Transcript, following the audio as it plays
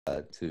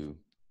to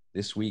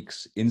this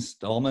week's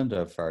installment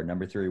of our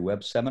number theory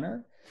web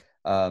seminar.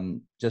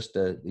 Just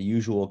the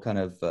usual kind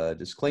of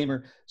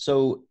disclaimer.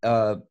 So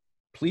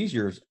please,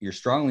 you're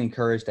strongly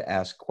encouraged to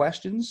ask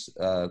questions.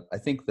 I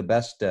think the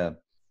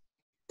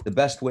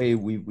best way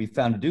we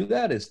found to do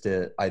that is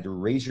to either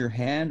raise your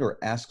hand or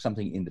ask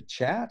something in the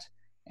chat,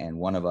 and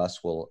one of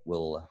us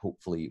will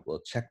hopefully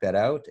check that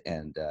out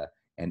and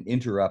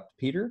interrupt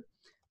Peter.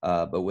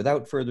 But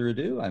without further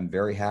ado, I'm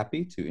very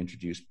happy to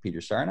introduce Peter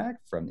Sarnak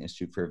from the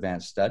Institute for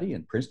Advanced Study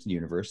in Princeton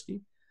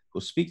University, who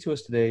will speak to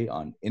us today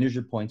on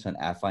integer points on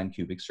affine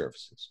cubic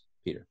surfaces.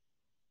 Peter.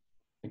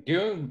 Thank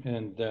you,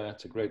 and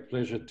it's a great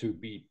pleasure to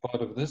be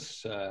part of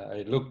this.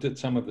 I looked at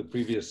some of the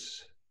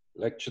previous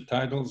lecture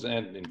titles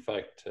and, in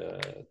fact,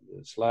 the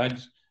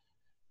slides.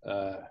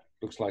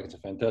 Looks like it's a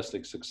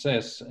fantastic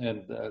success.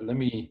 And let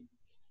me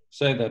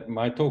say that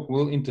my talk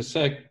will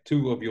intersect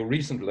two of your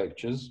recent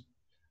lectures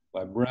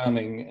by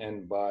Browning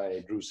and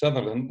by Drew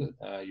Sutherland.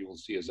 You will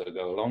see as I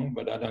go along,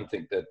 but I don't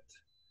think that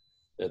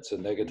that's a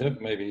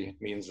negative. Maybe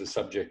it means the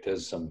subject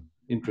has some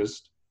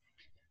interest.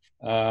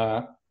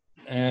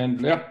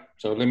 And yeah,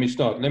 so let me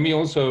start. Let me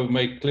also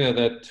make clear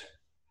that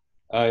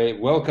I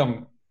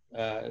welcome,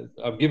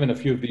 I've given a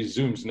few of these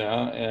Zooms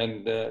now,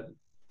 and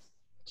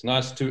it's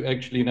nice to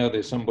actually know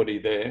there's somebody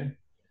there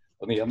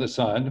on the other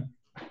side.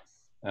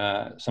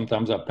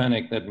 Sometimes I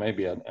panic that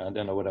maybe I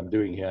don't know what I'm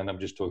doing here and I'm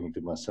just talking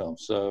to myself.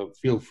 So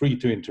feel free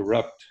to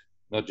interrupt,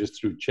 not just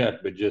through chat,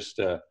 but just,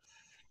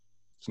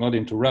 it's not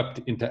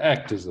interrupt,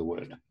 interact is the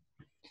word.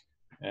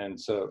 And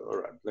so, all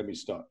right, let me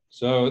start.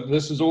 So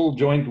this is all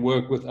joint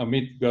work with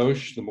Amit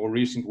Ghosh, the more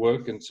recent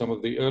work, and some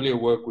of the earlier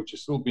work, which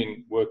is still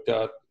being worked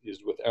out, is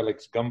with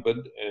Alex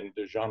Gumbard and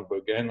Jean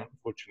Bourgain.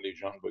 Unfortunately,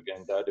 Jean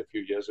Bourgain died a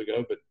few years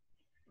ago, but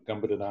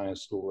Gumbard and I are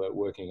still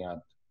working out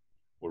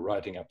or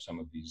writing up some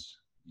of these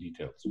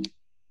details.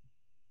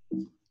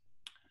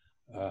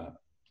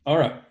 All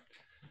right,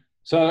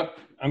 so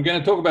I'm going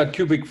to talk about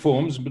cubic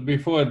forms, but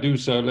before I do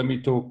so, let me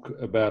talk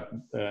about,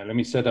 let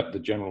me set up the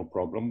general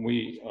problem.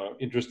 We are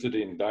interested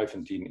in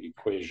Diophantine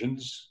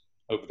equations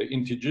over the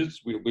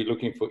integers. We'll be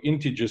looking for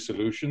integer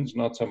solutions,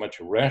 not so much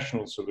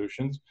rational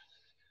solutions.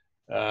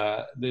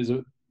 There's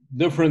a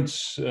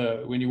difference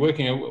when you're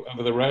working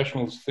over the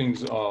rationals.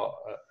 Things are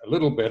a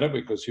little better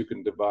because you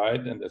can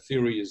divide, and the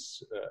theory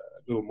is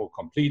a little more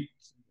complete.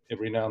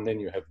 Every now and then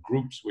you have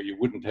groups where you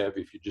wouldn't have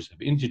if you just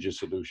have integer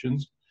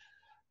solutions.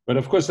 But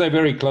of course, they're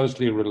very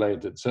closely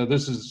related. So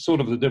this is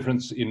sort of the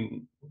difference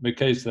in the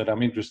case that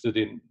I'm interested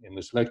in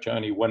this lecture,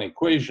 only one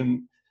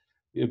equation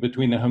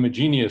between a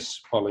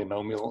homogeneous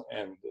polynomial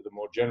and the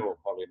more general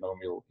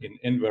polynomial in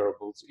n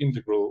variables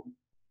integral.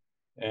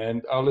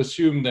 And I'll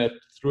assume that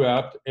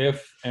throughout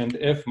f and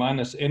f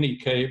minus any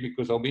k,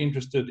 because I'll be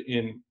interested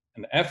in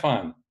an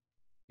affine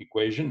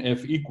equation,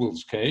 f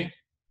equals k,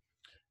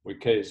 where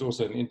k is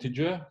also an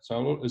integer. So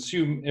I'll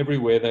assume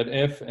everywhere that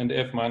f and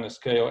f minus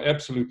k are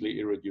absolutely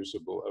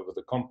irreducible over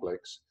the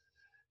complex,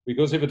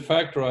 because if it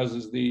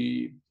factorizes,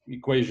 the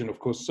equation, of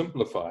course,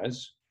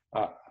 simplifies.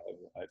 I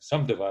have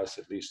some device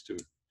at least to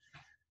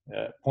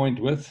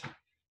point with.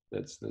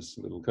 That's this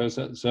little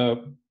cursor.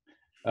 So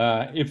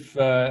if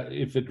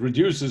it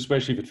reduces,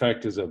 especially if it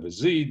factors over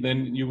z,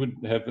 then you would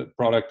have a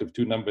product of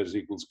two numbers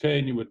equals k,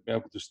 and you would be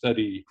able to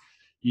study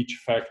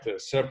each factor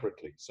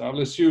separately. So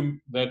I'll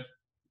assume that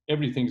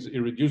everything's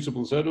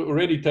irreducible. So it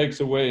already takes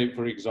away,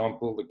 for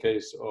example, the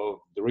case of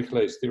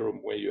Dirichlet's theorem,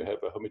 where you have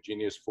a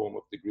homogeneous form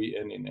of degree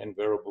n in n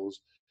variables,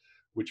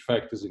 which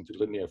factors into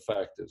linear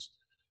factors.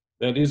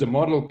 That is a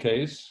model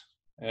case,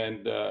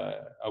 and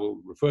I will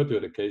refer to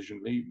it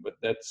occasionally, but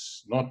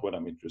that's not what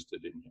I'm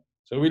interested in here.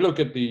 So we look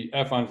at the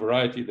affine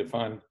variety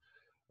defined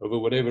over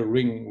whatever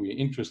ring we're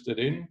interested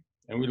in,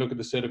 and we look at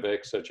the set of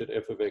x such that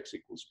f of x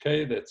equals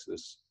k. That's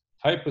this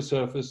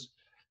hypersurface,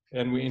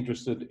 and we're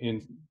interested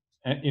in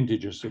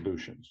integer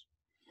solutions.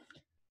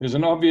 There's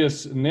an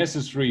obvious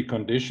necessary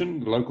condition,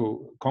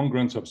 local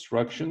congruence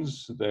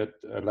obstructions, that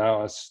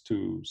allow us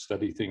to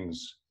study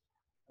things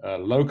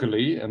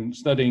locally, and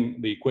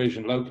studying the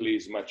equation locally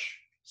is much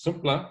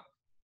simpler.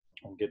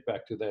 I'll get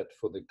back to that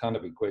for the kind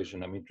of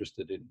equation I'm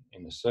interested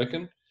in a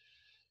second.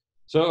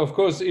 So of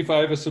course, if I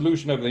have a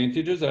solution over the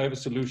integers, I have a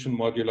solution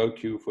modulo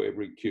q for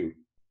every q.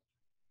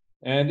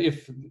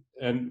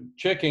 And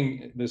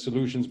checking the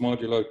solutions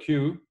modulo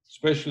q,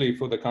 especially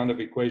for the kind of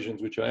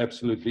equations which are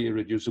absolutely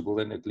irreducible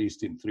and at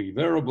least in three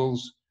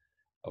variables,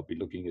 I'll be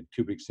looking at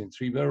cubics in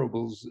three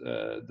variables,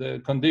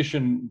 the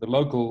condition, the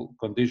local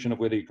condition of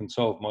whether you can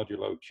solve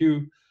modulo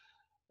q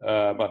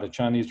by the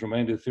Chinese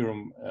remainder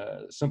theorem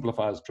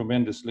simplifies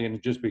tremendously, and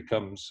it just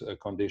becomes a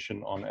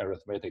condition on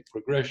arithmetic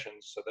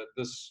progressions, so that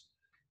this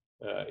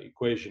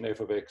equation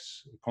f of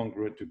x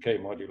congruent to k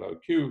modulo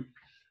q,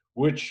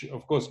 which,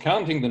 of course,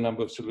 counting the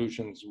number of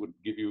solutions would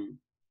give you,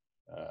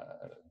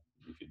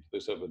 if you do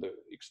this over the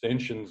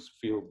extensions,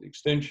 field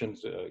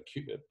extensions,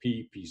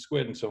 p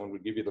squared, and so on,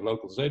 would give you the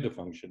local zeta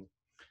function.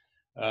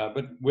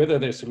 But whether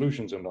they're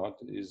solutions or not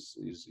is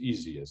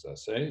easy, as I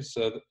say.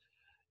 So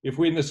if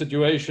we're in the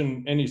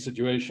situation, any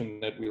situation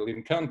that we'll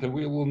encounter,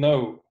 we will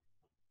know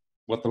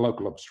what the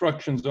local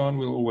obstructions are, and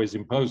we'll always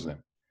impose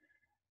them.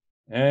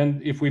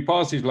 And if we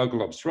pass these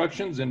local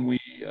obstructions, then we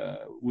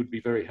would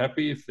be very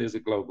happy if there's a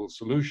global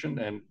solution,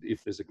 and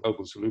if there's a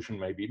global solution,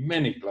 maybe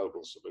many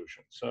global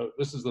solutions. So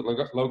this is the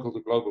local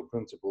to global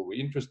principle we're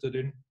interested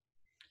in.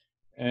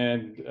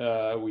 And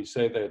we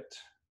say that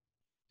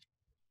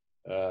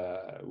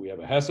we have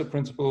a Hasse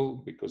principle,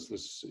 because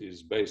this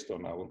is based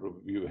on, I will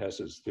review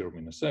Hasse's theorem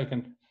in a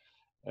second.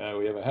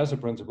 We have a Hasse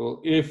principle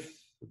if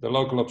the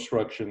local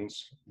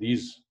obstructions,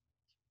 these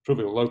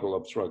trivial local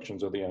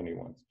obstructions, are the only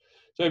ones.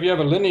 So if you have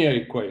a linear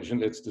equation,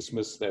 let's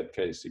dismiss that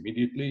case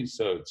immediately.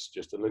 So it's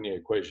just a linear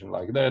equation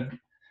like that.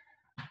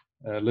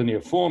 Linear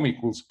form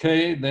equals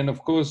k. Then,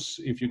 of course,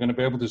 if you're going to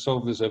be able to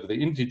solve this over the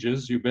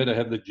integers, you better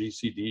have the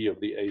GCD of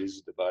the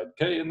a's divide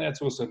k, and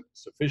that's also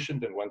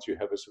sufficient. And once you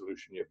have a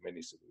solution, you have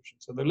many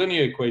solutions. So the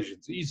linear equation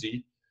is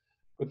easy,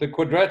 but the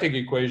quadratic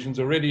equation is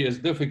already as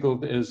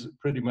difficult as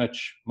pretty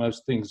much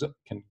most things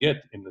can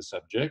get in the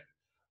subject,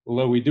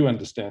 although we do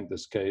understand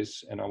this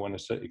case, and I want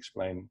to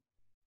explain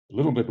a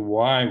little bit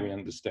why we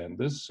understand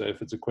this. So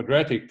if it's a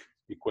quadratic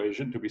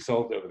equation to be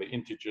solved over the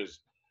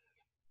integers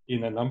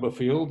in a number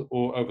field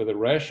or over the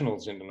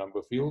rationals in the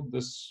number field,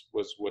 this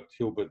was what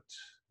Hilbert,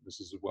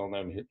 this is a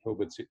well-known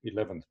Hilbert's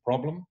 11th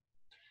problem.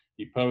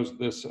 He posed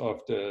this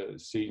after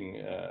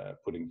seeing,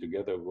 putting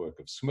together work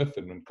of Smith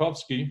and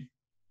Minkowski.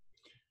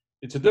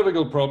 It's a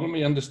difficult problem.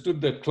 He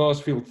understood that class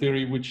field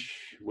theory, which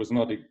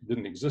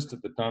didn't exist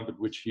at the time, but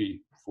which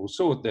he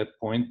foresaw at that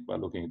point by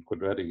looking at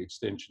quadratic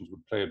extensions,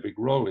 would play a big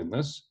role in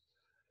this.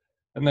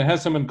 And the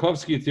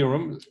Hasse-Minkowski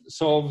theorem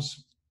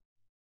solves,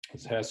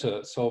 as Hasse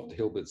solved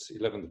Hilbert's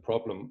 11th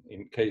problem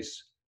in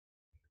case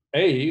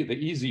A, the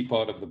easy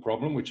part of the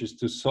problem, which is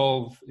to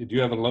solve, do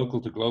you have a local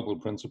to global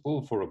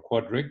principle for a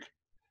quadric,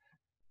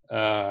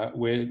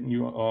 where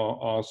you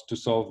are asked to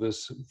solve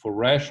this for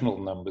rational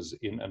numbers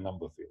in a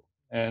number field.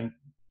 And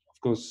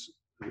of course,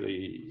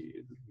 the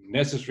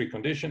necessary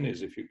condition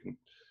is if you can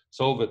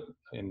solve it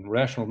in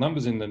rational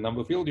numbers in the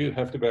number field, you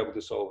have to be able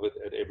to solve it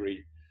at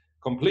every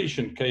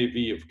completion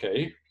kv of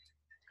k.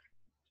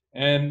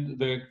 And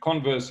the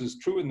converse is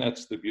true, and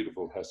that's the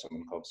beautiful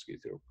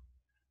Hasse-Minkowski theorem.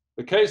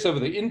 The case over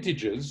the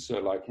integers, so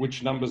like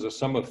which numbers are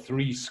sum of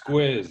 3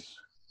 squares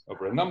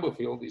over a number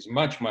field, is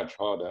much, much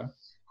harder.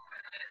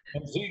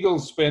 And Siegel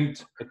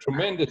spent a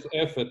tremendous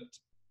effort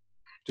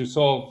to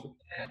solve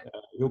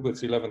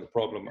Hilbert's 11th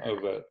problem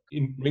over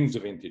rings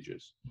of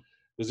integers.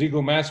 The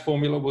Siegel mass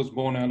formula was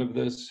born out of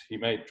this. He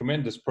made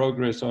tremendous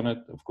progress on it.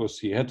 Of course,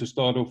 he had to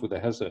start off with the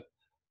Hasse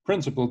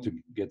principle to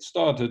get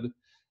started,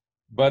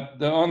 but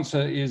the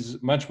answer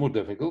is much more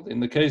difficult. In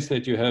the case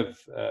that you have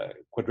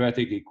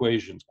quadratic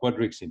equations,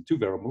 quadrics in 2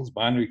 variables,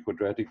 binary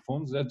quadratic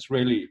forms, that's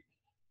really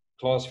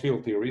class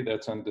field theory.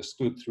 That's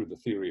understood through the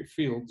theory of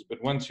fields.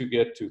 But once you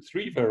get to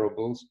 3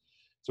 variables,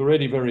 it's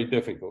already very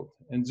difficult.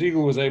 And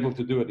Siegel was able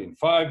to do it in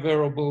 5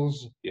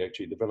 variables. He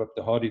actually developed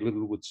the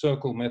Hardy-Littlewood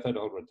circle method.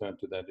 I'll return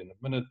to that in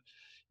a minute.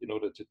 In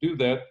order to do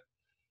that,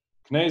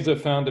 Kneser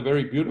found a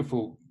very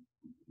beautiful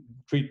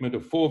treatment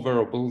of 4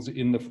 variables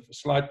in the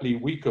slightly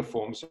weaker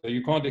form. So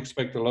you can't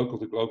expect a local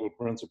to global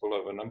principle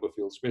over a number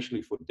field,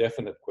 especially for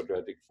definite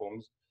quadratic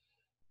forms.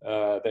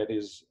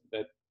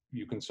 That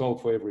you can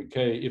solve for every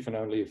k if and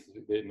only if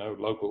there are no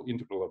local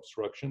integral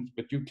obstructions.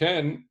 But you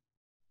can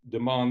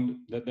demand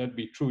that that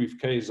be true if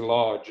k is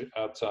large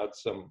outside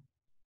some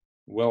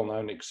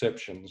well-known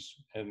exceptions.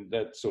 And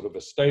that's sort of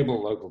a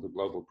stable local to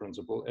global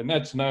principle. And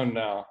that's known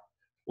now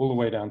all the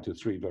way down to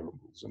 3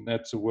 variables. And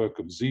that's a work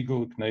of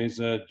Siegel,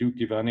 Kneser, Duke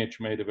Ivanich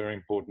made a very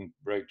important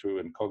breakthrough,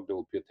 and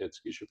Cogdill,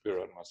 Piatetsky,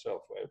 Shapiro, and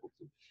myself were able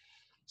to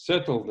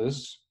settle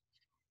this.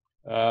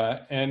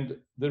 And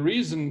the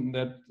reason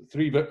that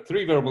three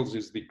variables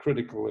is the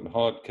critical and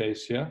hard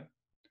case here,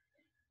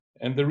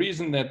 and the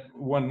reason that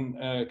one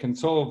can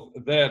solve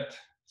that,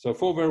 so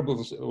 4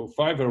 variables or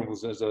 5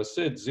 variables, as I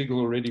said, Siegel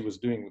already was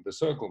doing with the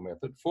circle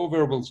method. 4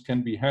 variables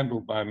can be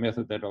handled by a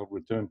method that I'll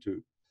return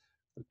to,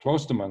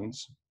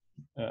 Klosterman's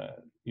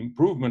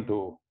improvement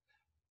or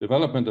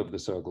development of the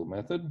circle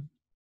method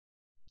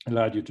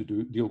allowed you to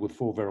deal with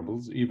 4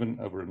 variables, even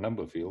over a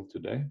number field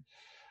today.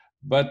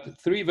 But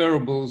 3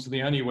 variables,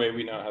 the only way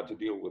we know how to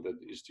deal with it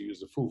is to use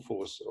the full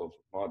force of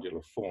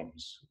modular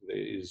forms. There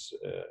is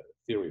a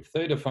theory of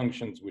theta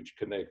functions, which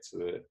connects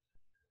the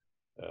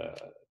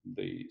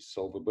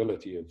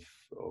solvability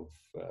of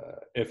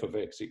f of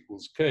x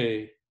equals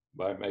k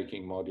by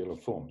making modular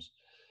forms.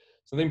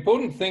 So the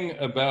important thing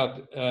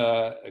about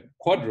a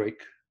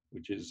quadric,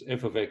 which is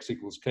f of x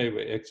equals k,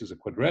 where x is a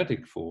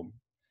quadratic form,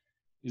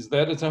 is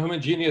that it's a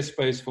homogeneous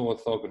space for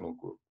orthogonal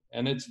group.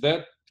 And it's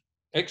that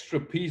extra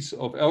piece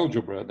of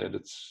algebra, that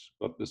it's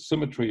got the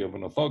symmetry of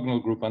an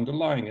orthogonal group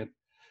underlying it,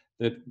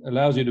 that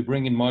allows you to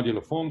bring in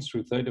modular forms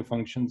through theta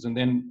functions, and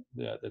then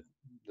the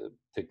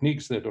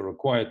techniques that are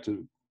required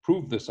to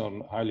prove this are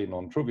highly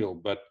non-trivial,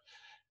 but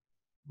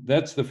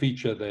that's the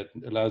feature that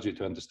allows you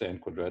to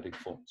understand quadratic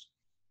forms.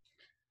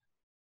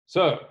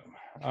 So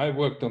I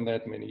worked on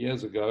that many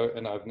years ago,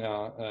 and I've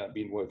now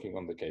been working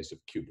on the case of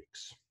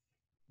cubics.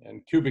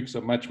 And cubics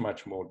are much,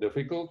 much more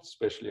difficult,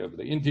 especially over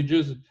the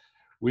integers.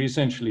 We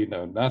essentially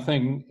know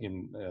nothing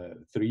in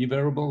 3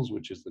 variables,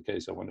 which is the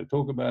case I want to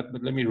talk about,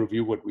 but let me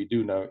review what we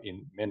do know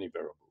in many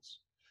variables.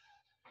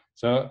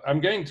 So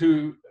I'm going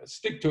to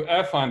stick to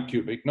affine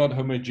cubic, not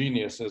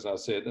homogeneous, as I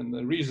said. And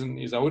the reason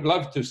is I would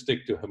love to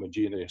stick to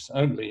homogeneous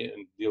only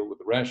and deal with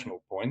the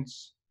rational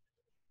points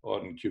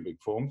on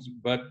cubic forms,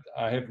 but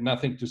I have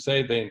nothing to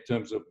say there in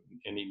terms of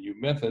any new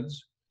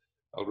methods.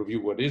 I'll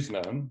review what is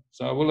known.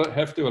 So I will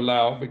have to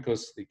allow,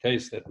 because the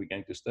case that we're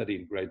going to study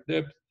in great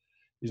depth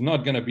is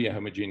not going to be a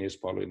homogeneous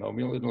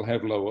polynomial. It'll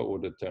have lower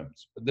order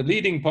terms. But the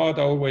leading part,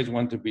 I always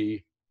want to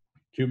be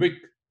cubic.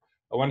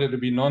 I want it to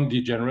be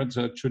non-degenerate,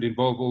 so it should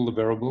involve all the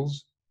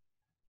variables.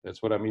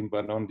 That's what I mean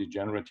by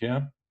non-degenerate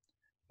here.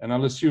 And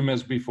I'll assume,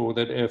 as before,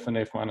 that f and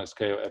f minus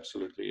k are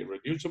absolutely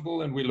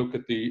irreducible. And we look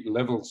at the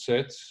level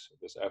sets,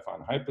 this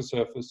affine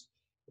hypersurface,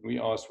 and we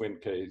ask when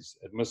k is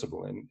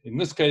admissible. And in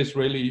this case,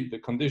 really, the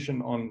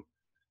condition on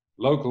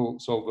local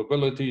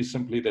solvability is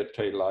simply that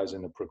k lies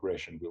in a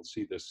progression. We'll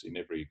see this in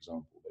every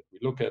example that we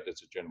look at.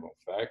 It's a general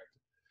fact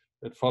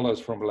that follows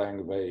from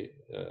Langevin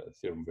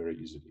theorem very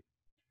easily.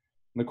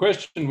 And the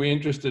question we're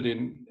interested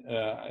in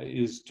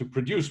is to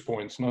produce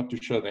points, not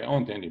to show there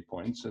aren't any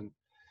points. And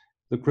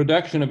the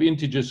production of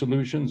integer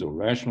solutions, or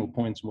rational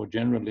points more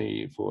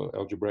generally, for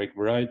algebraic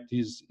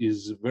varieties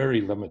is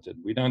very limited.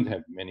 We don't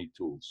have many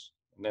tools.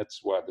 And that's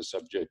why the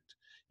subject,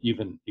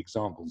 even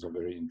examples, are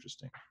very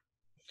interesting.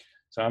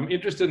 So I'm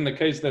interested in the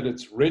case that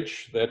it's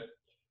rich, that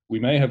we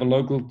may have a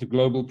local to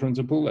global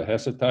principle, a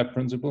Hasse type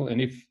principle,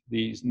 and if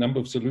the number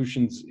of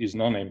solutions is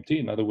non-empty,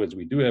 in other words,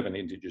 we do have an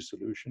integer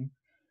solution,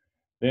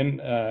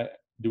 then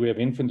do we have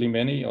infinitely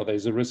many? Are they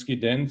Zariski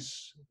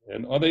dense?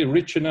 And are they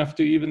rich enough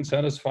to even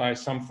satisfy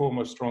some form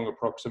of strong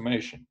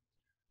approximation?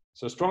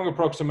 So strong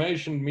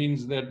approximation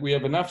means that we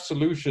have enough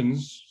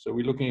solutions. So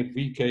we're looking at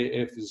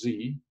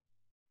VKFZ.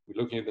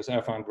 We're looking at this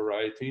affine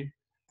variety.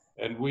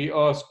 And we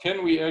ask,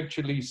 can we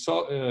actually,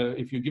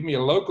 if you give me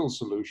a local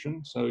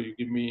solution, so you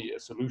give me a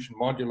solution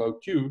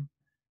modulo Q,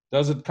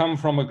 does it come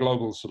from a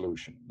global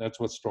solution? That's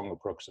what strong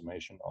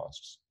approximation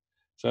asks.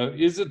 So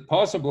is it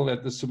possible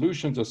that the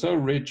solutions are so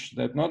rich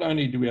that not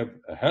only do we have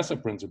a Hasse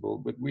principle,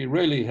 but we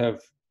really have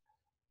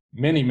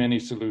many, many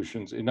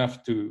solutions,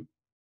 enough to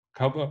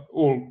cover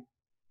all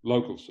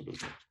local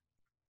solutions?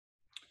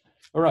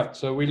 All right,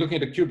 so we're looking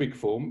at a cubic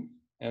form.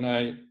 And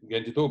I'm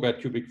going to talk about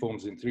cubic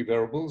forms in 3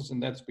 variables,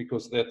 and that's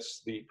because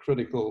that's the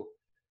critical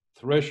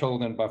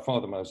threshold and by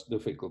far the most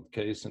difficult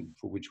case, and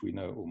for which we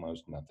know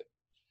almost nothing.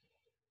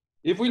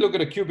 If we look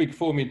at a cubic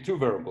form in 2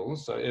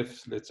 variables, so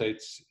if, let's say,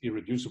 it's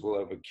irreducible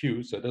over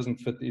Q, so it doesn't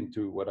fit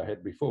into what I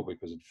had before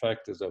because it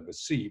factors over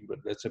C, but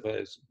let's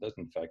suppose it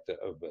doesn't factor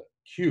over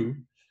Q.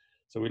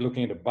 So we're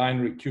looking at a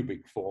binary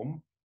cubic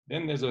form.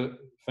 Then there's a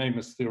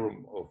famous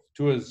theorem of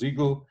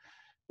Thur-Siegel,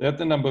 that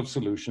the number of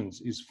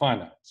solutions is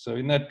finite. So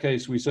in that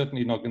case, we're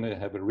certainly not going to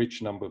have a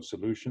rich number of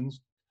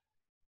solutions.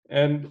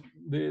 And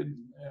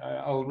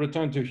I'll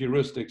return to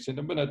heuristics in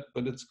a minute,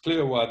 but it's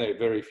clear why there are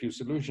very few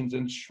solutions.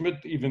 And Schmidt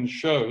even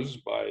shows,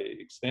 by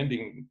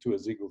extending to a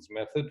Siegel's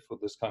method for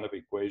this kind of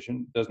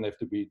equation, it doesn't have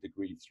to be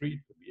degree 3, it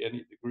could be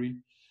any degree.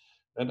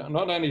 And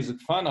not only is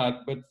it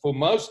finite, but for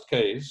most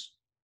k's,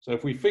 so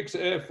if we fix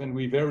f and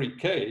we vary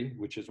k,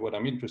 which is what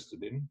I'm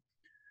interested in,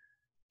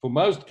 for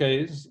most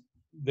k's,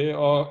 there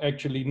are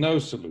actually no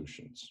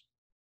solutions.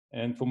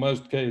 And for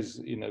most k's,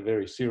 in a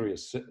very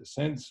serious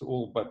sense,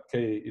 all but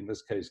k, in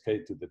this case,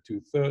 k to the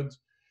 2/3.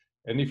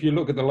 And if you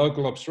look at the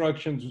local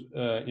obstructions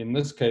in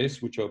this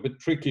case, which are a bit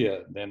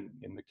trickier than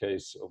in the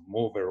case of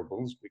more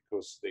variables,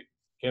 because they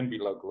can be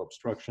local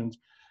obstructions,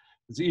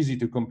 it's easy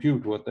to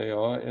compute what they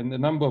are. And the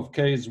number of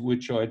k's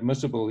which are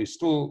admissible is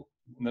still,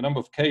 the number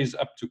of k's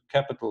up to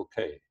capital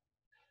K,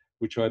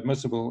 which are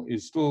admissible,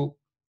 is still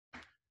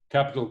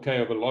capital K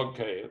over log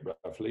K,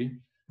 roughly,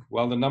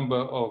 while the number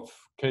of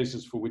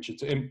cases for which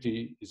it's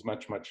empty is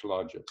much, much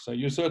larger. So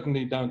you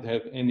certainly don't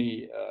have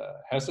any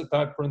Hasse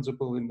type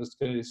principle in this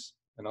case,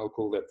 and I'll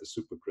call that the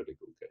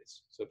supercritical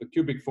case. So the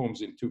cubic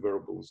forms in 2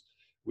 variables,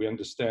 we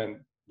understand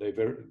they're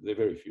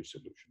very few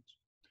solutions.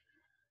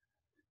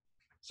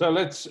 So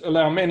let's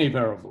allow many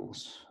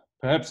variables.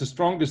 Perhaps the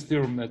strongest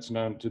theorem that's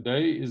known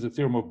today is the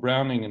theorem of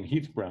Browning and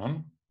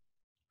Heath-Brown.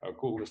 I'll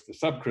call this the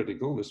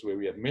subcritical. This is where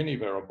we have many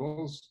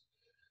variables.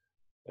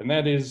 And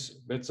that is,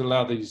 let's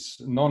allow these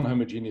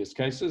non-homogeneous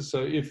cases.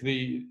 So if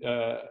the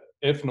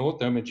F0,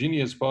 the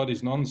homogeneous part,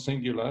 is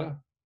non-singular,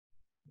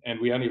 and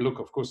we only look,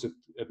 of course, at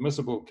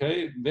admissible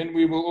K, then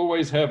we will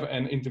always have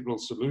an integral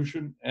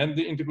solution, and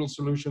the integral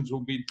solutions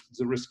will be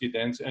Zariski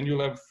dense, and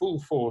you'll have full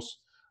force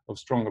of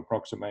strong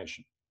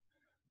approximation.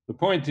 The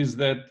point is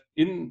that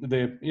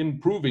in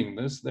proving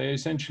this, they're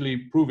essentially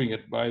proving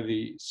it by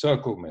the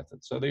circle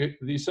method. So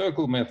the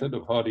circle method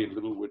of Hardy and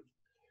Littlewood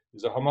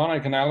is a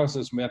harmonic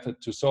analysis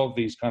method to solve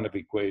these kind of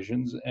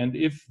equations. And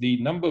if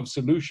the number of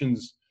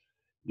solutions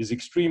is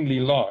extremely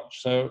large,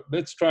 so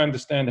let's try and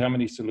understand how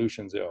many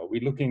solutions there are.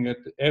 We're looking at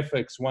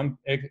fx1,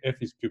 f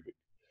is cubic.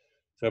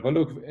 So if I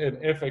look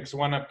at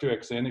fx1 up to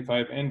xn, if I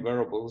have n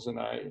variables and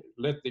I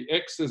let the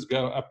x's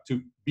go up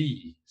to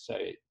b,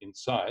 say, in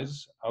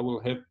size, I will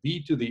have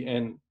b to the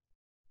n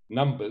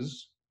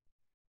numbers.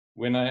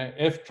 When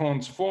f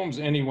transforms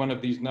any one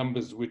of these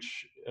numbers,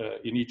 which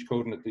in each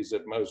coordinate is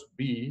at most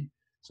b,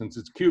 since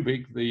it's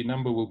cubic, the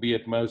number will be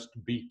at most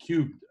b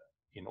cubed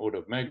in order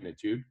of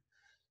magnitude.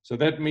 So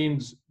that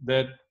means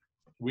that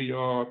we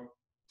are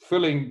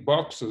filling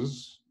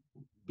boxes,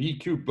 b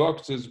cubed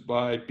boxes,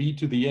 by b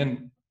to the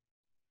n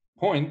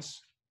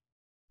points,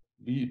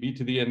 b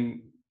to the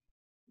n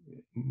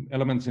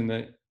elements in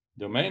the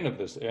domain of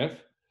this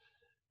f.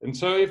 And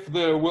so if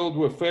the world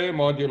were fair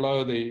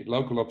modulo the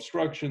local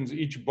obstructions,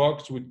 each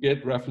box would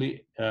get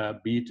roughly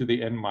b to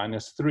the n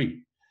minus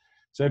 3.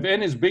 So if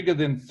n is bigger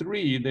than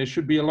 3, there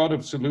should be a lot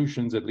of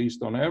solutions, at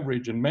least on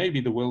average, and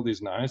maybe the world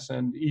is nice,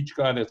 and each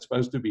guy that's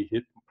supposed to be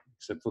hit,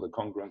 except for the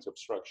congruence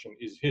obstruction,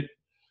 is hit.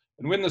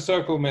 And when the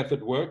circle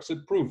method works,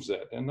 it proves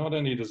that. And not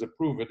only does it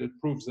prove it, it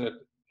proves that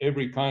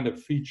every kind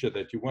of feature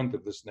that you want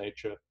of this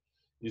nature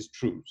is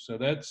true. So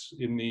that's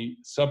in the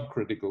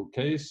subcritical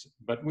case,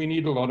 but we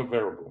need a lot of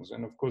variables.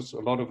 And of course, a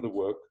lot of the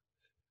work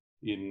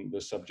in the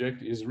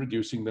subject is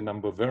reducing the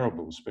number of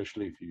variables,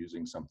 especially if you're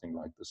using something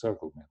like the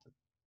circle method.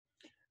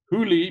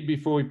 Hooley,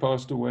 before he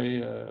passed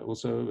away,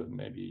 also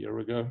maybe a year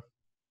ago,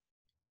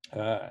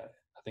 I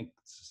think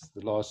it's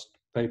the last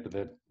paper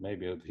that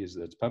maybe of his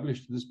that's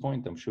published at this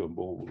point, I'm sure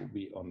more will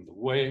be on the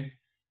way,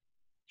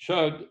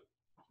 showed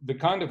the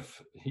kind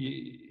of,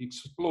 he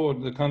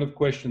explored the kind of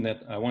question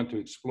that I want to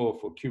explore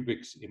for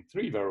cubics in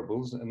 3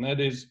 variables, and that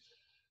is,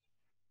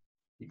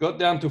 he got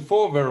down to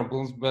 4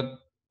 variables, but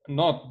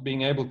not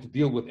being able to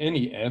deal with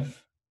any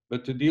f,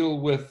 but to deal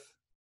with,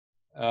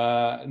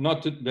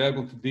 not to be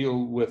able to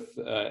deal with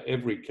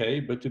every k,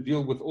 but to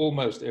deal with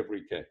almost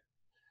every k.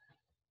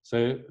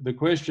 So the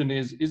question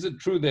is it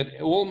true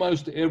that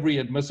almost every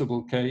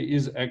admissible k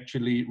is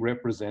actually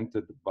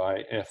represented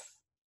by f?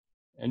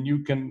 And you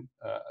can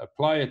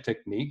apply a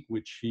technique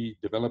which he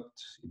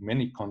developed in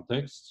many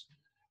contexts,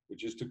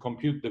 which is to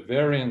compute the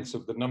variance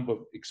of the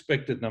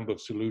expected number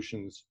of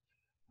solutions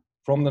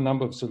from the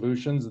number of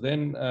solutions.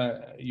 Then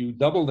you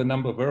double the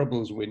number of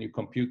variables when you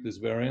compute this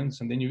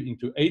variance, and then you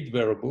into 8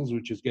 variables,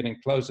 which is getting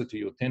closer to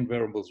your 10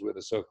 variables where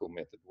the circle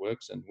method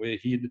works, and where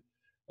he'd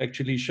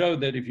actually showed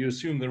that if you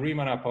assume the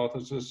Riemann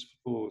hypothesis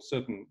for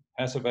certain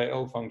passive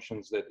AL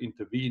functions that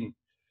intervene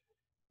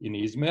in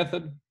his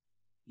method,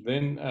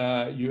 then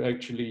you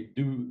actually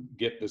do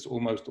get this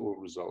almost all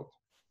result.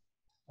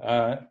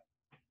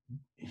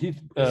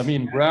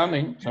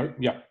 Browning, sorry,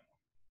 yeah.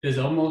 Does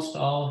almost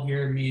all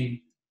here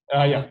mean?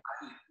 Yeah.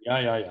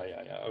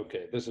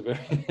 Okay, this is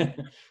very,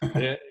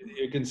 yeah,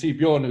 you can see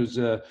Bjorn, who's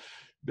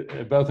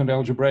both an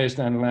algebraist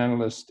and an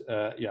analyst.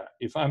 Yeah,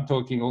 if I'm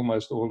talking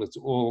almost all, it's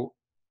all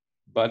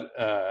but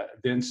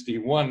density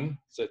 1,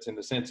 so it's in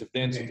the sense of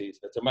densities,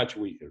 that's a much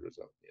weaker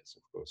result, yes,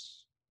 of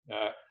course.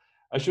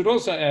 I should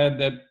also add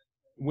that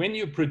when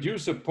you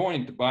produce a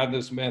point by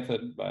this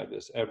method, by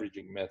this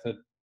averaging method,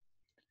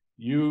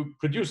 you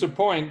produce a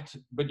point,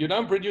 but you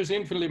don't produce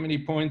infinitely many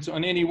points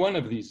on any one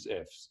of these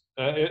f's,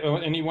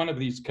 or any one of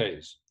these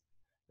k's.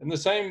 And the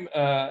same,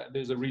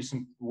 there's a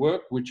recent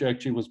work which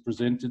actually was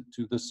presented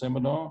to the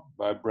seminar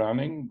by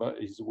Browning, by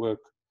his work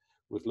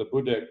with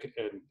Labudek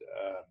and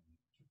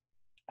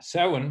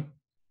Sawan,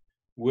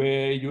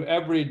 where you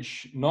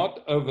average not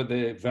over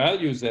the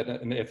values that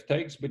an f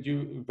takes, but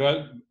you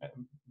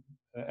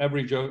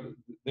average over,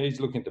 he's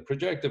looking at the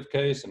projective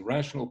case and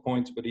rational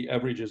points, but he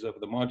averages over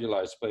the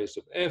moduli space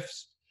of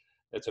f's.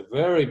 That's a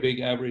very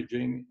big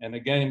averaging, and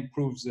again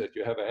proves that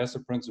you have a Hesse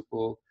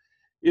principle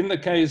in the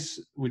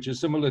case which is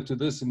similar to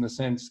this in the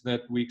sense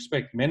that we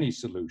expect many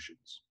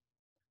solutions.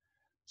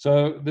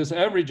 So this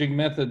averaging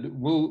method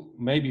will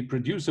maybe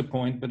produce a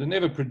point, but it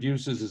never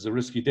produces as a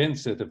risky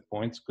dense set of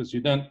points, because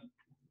you don't,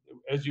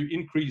 as you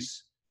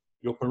increase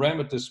your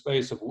parameter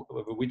space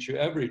over which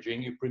you're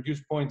averaging, you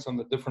produce points on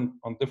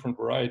different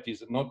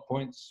varieties, and not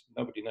points,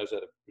 nobody knows how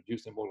to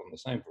produce them all on the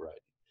same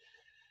variety.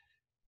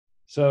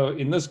 So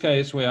in this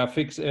case, where I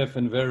fix f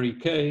and vary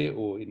k,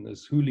 or in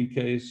this Hooley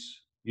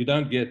case, you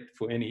don't get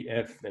for any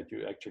f that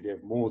you actually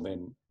have more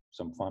than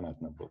some finite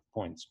number of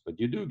points, but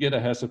you do get a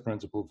Hesse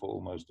principle for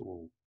almost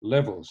all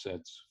level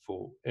sets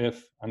for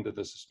f under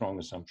this strong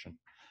assumption,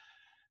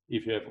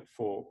 if you have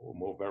 4 or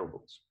more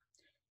variables.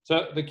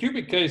 So the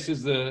cubic case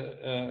is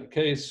the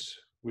case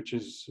which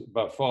is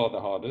by far the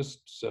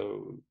hardest.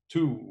 So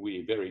 2,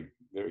 we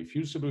very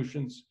few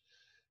solutions.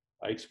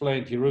 I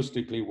explained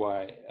heuristically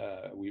why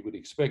we would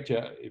expect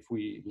here, if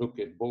we look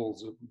at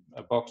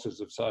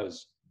boxes of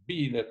size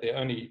b, that they're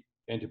only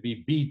going to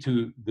be b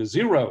to the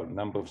 0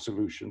 number of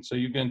solutions. So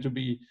you're going to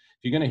be,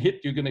 if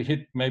you're going to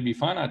hit maybe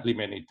finitely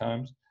many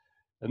times,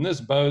 and this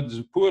bodes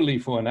poorly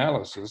for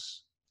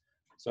analysis.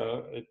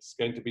 So it's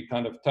going to be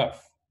kind of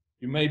tough.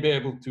 You may be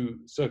able to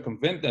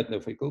circumvent that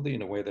difficulty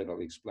in a way that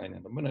I'll explain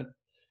in a minute.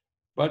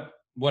 But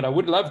what I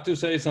would love to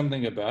say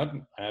something about,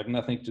 I have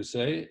nothing to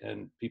say,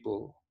 and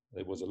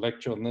there was a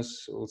lecture on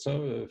this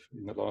also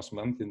in the last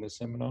month in the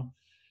seminar,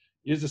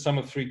 is a sum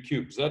of 3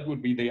 cubes. That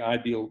would be the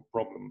ideal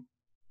problem.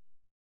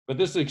 But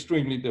this is an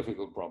extremely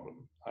difficult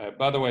problem.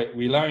 By the way,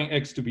 we're allowing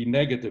x to be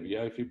negative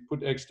here. If you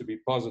put x to be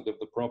positive,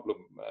 the problem,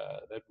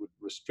 that would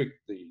restrict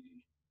the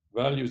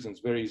values, and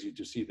it's very easy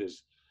to see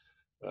this.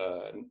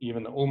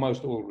 Even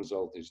almost all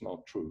result is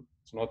not true.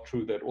 It's not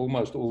true that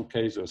almost all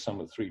k's are a sum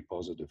of 3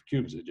 positive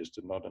cubes. There just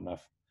are not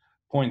enough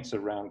points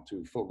around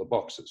to fill the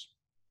boxes.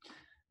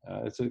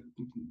 It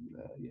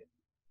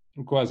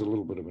requires a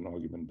little bit of an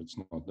argument, but it's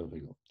not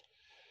difficult.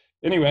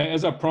 Anyway,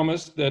 as I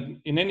promised, that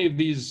in any of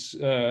these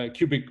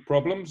cubic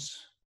problems,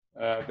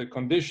 the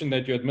condition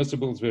that you're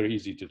admissible is very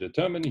easy to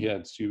determine.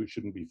 Here, you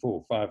shouldn't be 4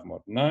 or 5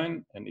 mod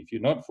 9. And if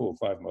you're not 4 or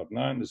 5 mod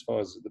 9, as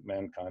far as the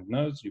mankind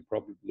knows, you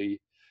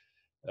probably,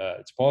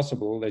 it's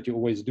possible that you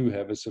always do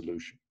have a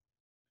solution.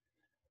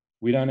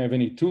 We don't have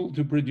any tool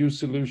to produce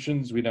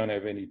solutions. We don't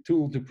have any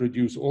tool to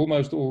produce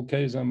almost all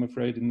k's, I'm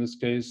afraid, in this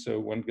case. So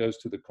one goes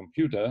to the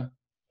computer,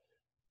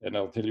 and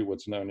I'll tell you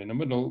what's known in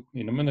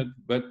a minute.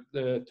 But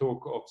the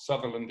talk of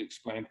Sutherland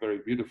explained very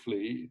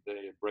beautifully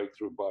the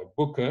breakthrough by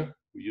Booker,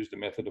 who used the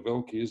method of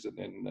Elkies, and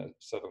then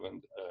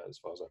Sutherland, as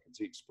far as I can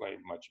see, explained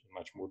in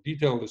much more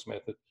detail this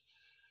method.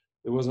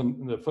 There was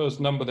the first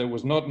number that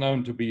was not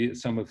known to be a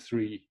sum of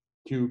 3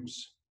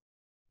 cubes,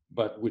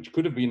 but which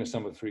could have been a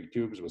sum of 3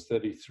 cubes, was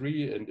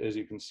 33. And as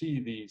you can see,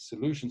 the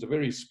solutions are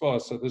very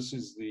sparse. So this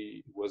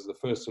was the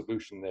first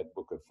solution that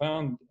Booker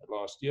found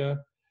last year.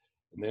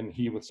 And then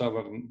he with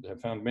Sutherland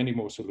have found many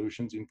more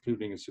solutions,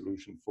 including a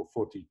solution for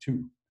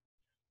 42.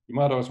 You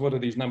might ask, what are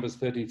these numbers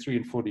 33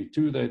 and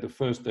 42? They're the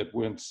first that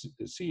weren't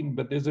seen,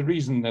 but there's a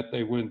reason that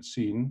they weren't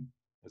seen,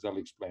 as I'll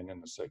explain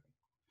in a second.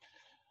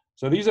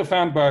 So these are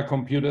found by a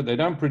computer. They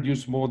don't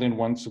produce more than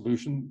one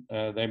solution.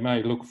 They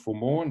may look for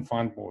more and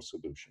find more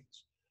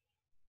solutions.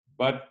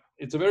 But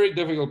it's a very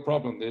difficult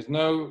problem. There's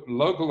no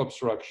local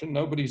obstruction.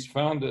 Nobody's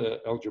found an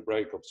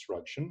algebraic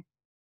obstruction.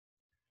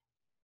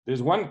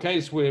 There's one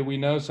case where we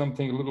know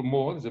something a little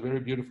more. There's a very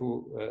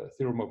beautiful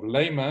theorem of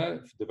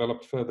Lehmer,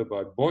 developed further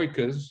by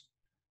Boykers,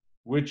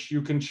 which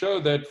you can show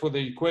that for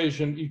the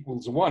equation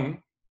equals 1,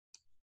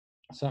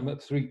 sum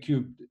of 3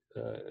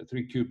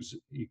 cubes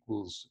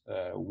equals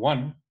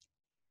 1,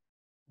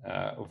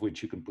 of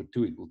which you can put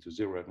 2 equal to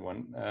 0 and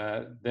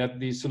 1, that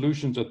these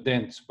solutions are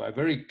dense by a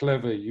very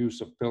clever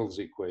use of Pell's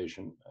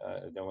equation.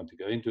 I don't want to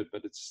go into it,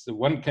 but it's the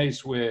one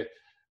case where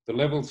the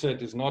level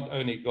set has not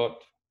only got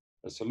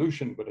a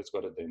solution, but it's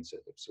got a dense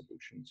set of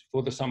solutions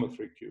for the sum of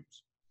 3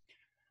 cubes.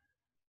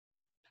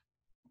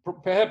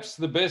 Perhaps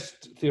the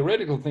best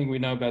theoretical thing we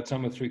know about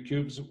sum of 3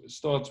 cubes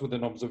starts with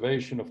an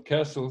observation of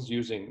Cassel's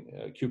using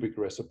cubic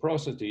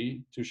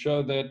reciprocity to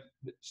show that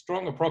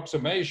strong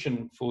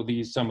approximation for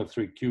these sum of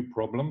 3 cube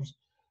problems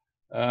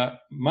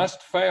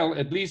must fail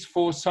at least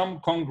for some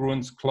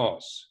congruence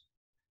class.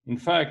 In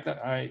fact,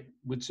 I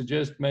would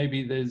suggest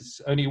maybe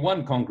there's only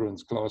one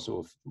congruence class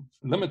or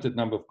limited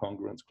number of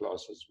congruence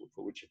classes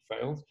for which it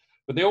fails,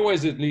 but there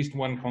always at least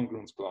one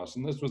congruence class.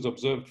 And this was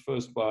observed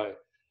first by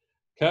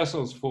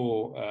Cassel's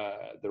for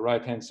the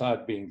right-hand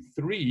side being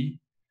 3.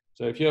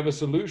 So if you have a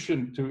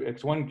solution to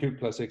x1 cubed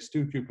plus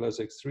x2 cubed plus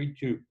x3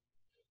 cubed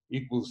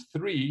equals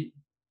 3,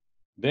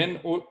 then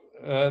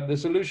the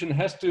solution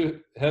has to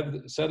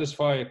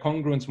satisfy a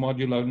congruence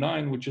modulo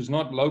 9, which is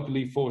not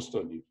locally forced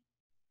on you.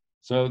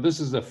 So this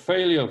is a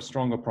failure of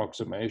strong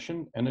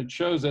approximation, and it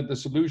shows that the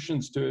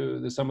solutions to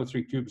the sum of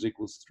 3 cubes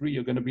equals 3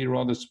 are going to be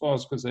rather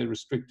sparse because they're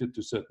restricted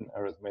to certain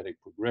arithmetic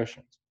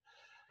progressions.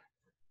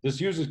 This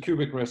uses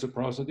cubic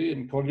reciprocity,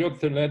 and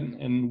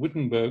Kolyot-Thelen and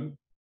Wittenberg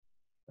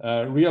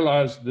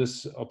realized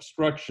this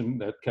obstruction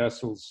that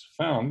Cassel's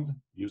found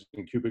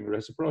using cubic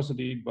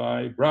reciprocity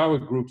by Brouwer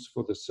groups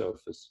for the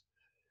surface.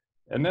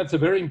 And that's a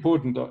very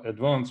important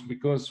advance,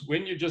 because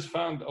when you just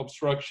found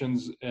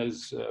obstructions,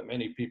 as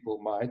many people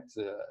might,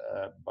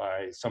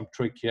 by some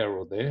trick here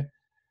or there,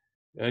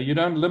 you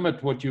don't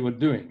limit what you are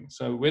doing.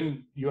 So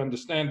when you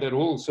understand that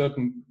all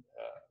certain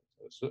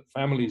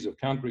families of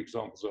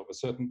counterexamples of a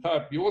certain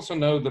type, you also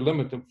know the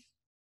limit of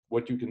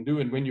what you can do.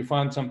 And when you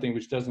find something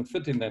which doesn't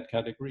fit in that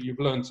category, you've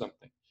learned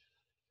something.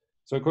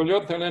 So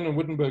Kolyot-Thelen and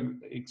Wittenberg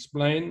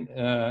explain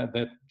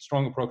that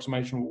strong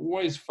approximation will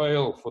always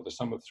fail for the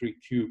sum of 3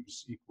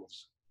 cubes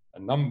equals a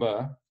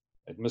number,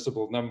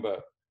 admissible number,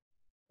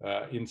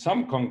 in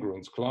some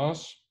congruence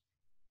class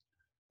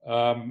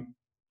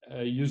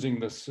using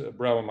this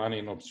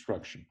Brouwer-Manin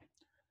obstruction.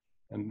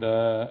 And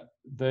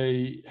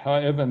they,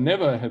 however,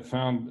 never have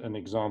found an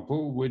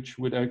example which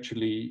would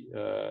actually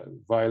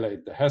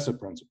violate the Hasse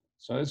principle.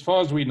 So as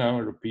far as we know, I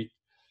repeat,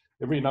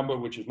 every number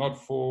which is not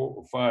 4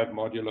 or 5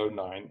 modulo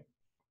 9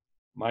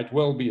 might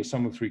well be a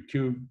sum of 3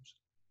 cubes.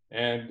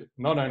 And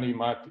not only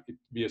might it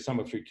be a sum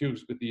of 3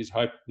 cubes, but these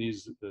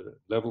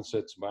level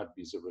sets might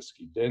be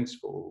Zariski dense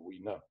for all we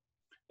know.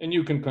 And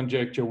you can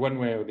conjecture one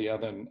way or the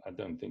other, and I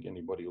don't think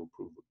anybody will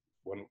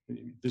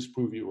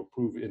disprove you or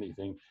prove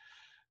anything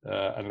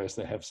unless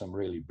they have some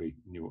really big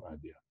new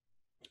idea.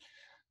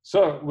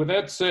 So with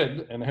that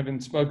said, and having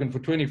spoken for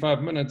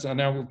 25 minutes, I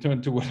now will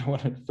turn to what I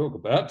wanted to talk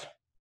about.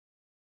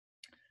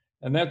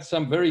 And that's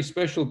some very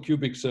special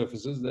cubic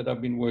surfaces that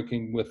I've been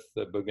working with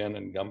Bogan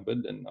and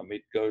Gumbid and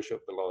Amit Ghosh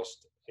over the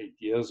last 8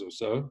 years or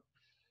so.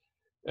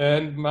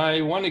 And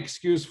my one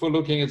excuse for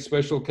looking at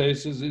special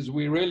cases is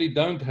we really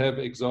don't have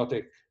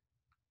exotic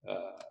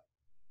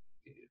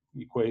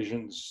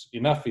equations,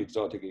 enough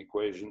exotic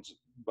equations,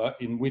 but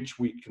in which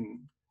we can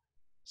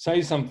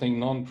say something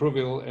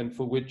non-trivial and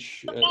for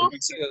which the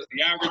average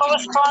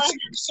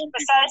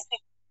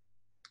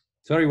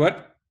Sorry,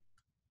 what?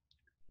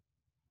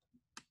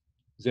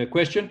 Is there a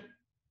question?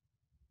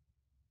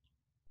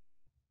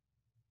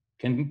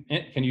 Can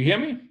you hear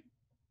me?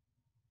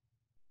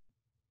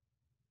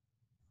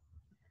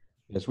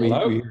 Yes, we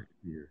hear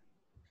you.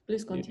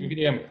 Please continue. You can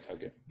hear me,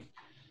 okay.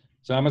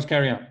 So I must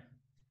carry on.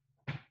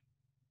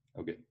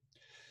 Okay.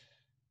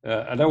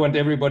 I don't want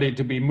everybody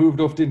to be moved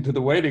off into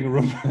the waiting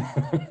room.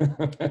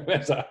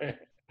 Sorry.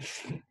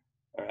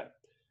 All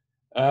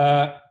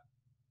right.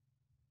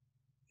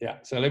 Yeah,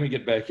 so let me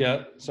get back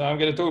here. So I'm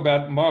going to talk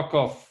about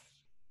Markov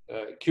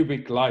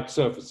cubic-like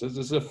surfaces.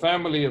 This is a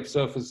family of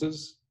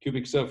surfaces,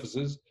 cubic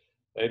surfaces.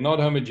 They're not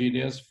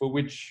homogeneous, for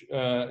which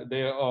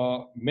there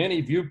are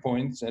many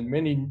viewpoints and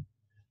many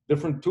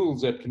different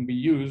tools that can be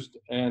used.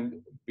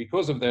 And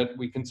because of that,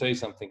 we can say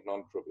something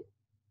non-trivial.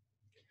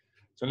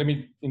 So let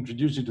me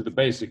introduce you to the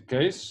basic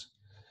case.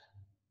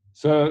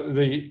 So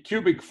the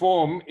cubic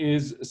form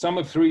is sum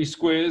of 3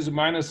 squares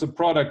minus the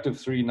product of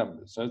 3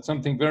 numbers. So it's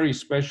something very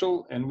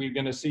special, and we're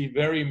going to see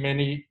very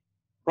many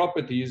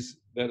properties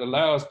that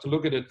allow us to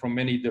look at it from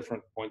many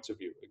different points of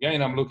view.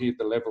 Again, I'm looking at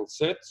the level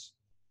sets,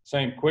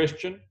 same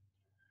question.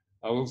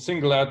 I will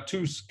single out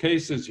 2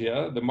 cases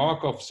here. The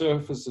Markov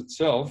surface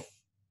itself,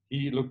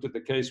 he looked at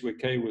the case where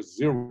k was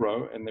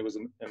 0, and there's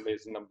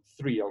a number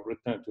 3. I'll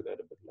return to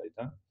that a bit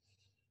later.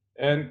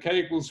 And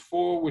k equals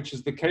 4, which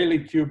is the Cayley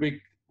cubic,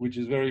 which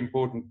is very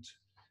important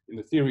in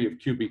the theory of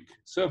cubic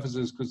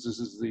surfaces, because this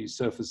is the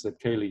surface that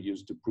Cayley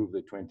used to prove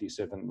the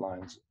 27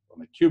 lines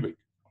on a cubic.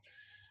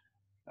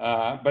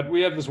 But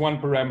we have this one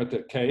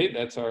parameter k,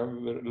 that's our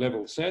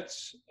level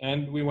sets,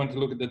 and we want to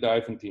look at the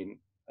Diophantine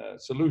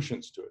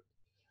solutions to it.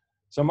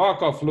 So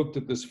Markov looked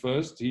at this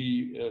first.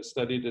 He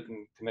studied it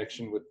in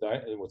connection with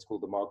what's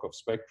called the Markov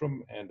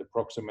spectrum and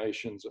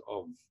approximations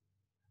of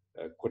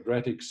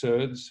quadratic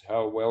surds,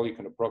 how well you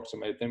can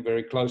approximate them,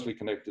 very closely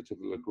connected to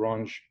the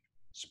Lagrange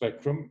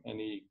spectrum, and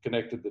he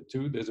connected the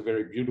two. There's a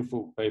very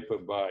beautiful paper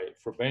by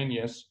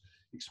Frobenius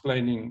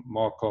explaining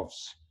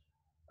Markov's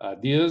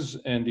ideas,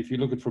 and if you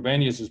look at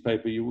Frobenius's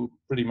paper, you will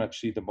pretty much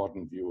see the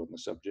modern view on the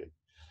subject.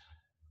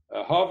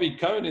 Harvey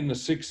Cohn in the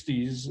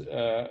 60s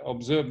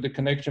observed the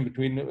connection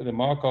between the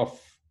Markov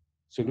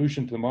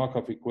solution to the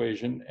Markov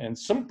equation and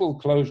simple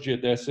closed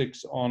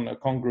geodesics on a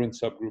congruent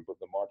subgroup of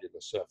the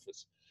modular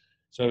surface.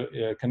 So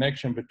a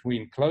connection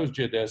between closed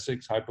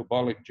geodesics,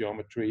 hyperbolic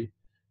geometry,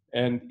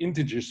 and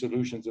integer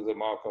solutions of the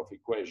Markov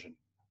equation.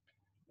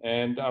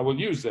 And I will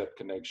use that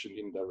connection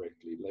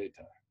indirectly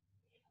later.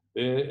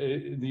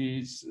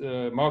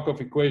 The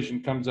Markov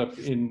equation comes up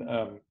in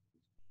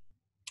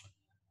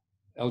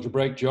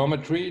algebraic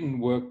geometry in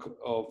work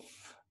of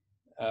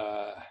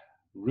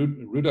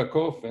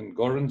Rudakov and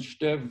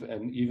Gorenstev,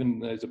 and even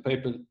there's a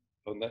paper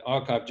on the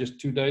archive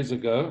just 2 days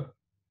ago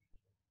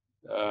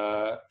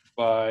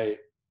by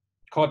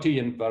Kotti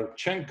and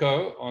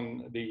Varchenko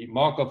on the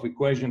Markov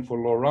equation for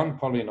Laurent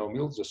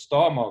polynomials, a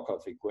star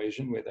Markov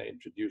equation where they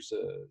introduce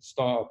a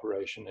star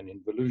operation and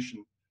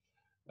involution,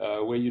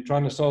 where you're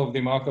trying to solve the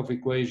Markov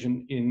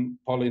equation in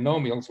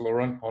polynomials,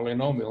 Laurent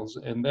polynomials,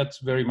 and that's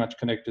very much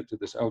connected to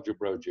this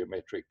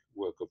algebro-geometric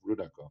work of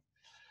Rudakov.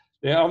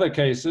 There are other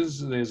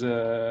cases. There's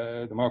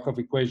the Markov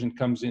equation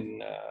comes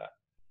in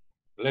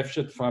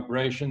Lefschetz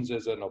fibrations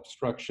as an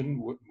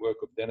obstruction, work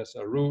of Denis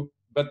Arroux.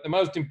 But the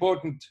most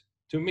important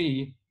to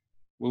me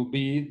will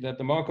be that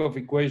the Markov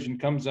equation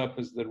comes up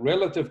as the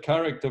relative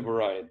character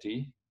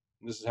variety,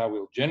 and this is how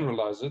we'll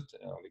generalize it,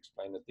 I'll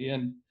explain at the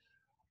end,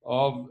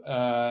 of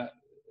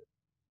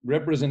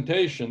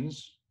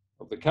representations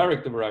of the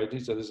character variety,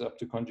 so this is up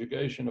to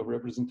conjugation of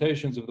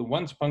representations of the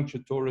once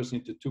punctured torus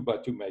into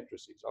 2x2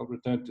 matrices. I'll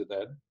return to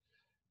that.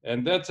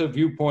 And that's a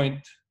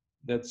viewpoint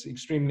that's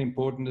extremely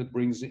important. It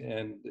brings,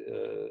 and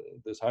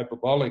this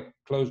hyperbolic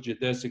closed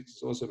geodesics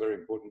is also very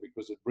important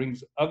because it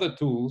brings other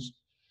tools.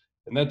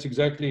 And that's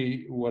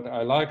exactly what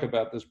I like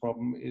about this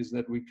problem, is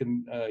that we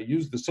can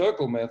use the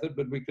circle method,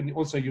 but we can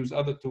also use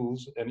other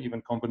tools and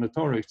even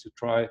combinatorics to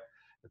try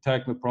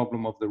attack the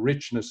problem of the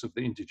richness of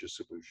the integer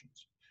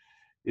solutions.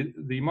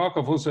 The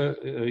Markov also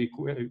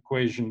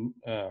equation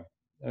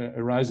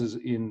arises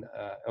in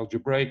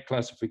algebraic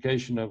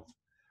classification of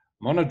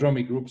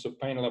monodromy groups of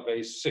planar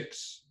base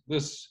 6.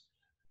 This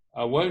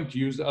I won't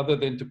use other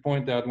than to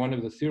point out one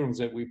of the theorems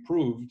that we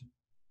proved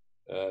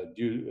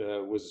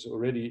was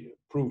already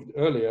proved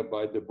earlier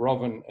by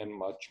Dubrovin and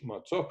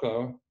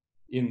Matsoko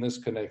in this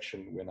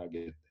connection when I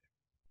get there.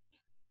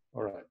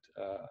 All right.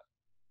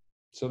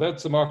 So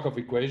that's the Markov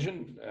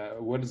equation.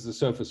 What does the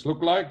surface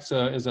look like?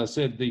 So as I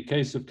said, the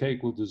case of k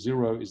equal to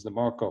 0 is the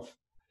Markov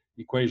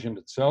equation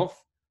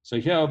itself. So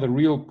here are the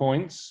real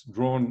points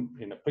drawn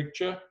in a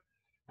picture.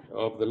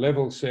 of the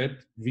level set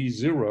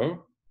V0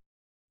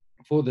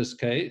 for this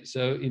K.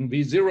 So in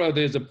V0,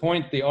 there's a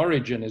point, the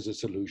origin is a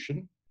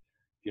solution,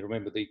 if you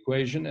remember the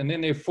equation. And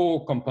then there are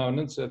 4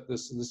 components.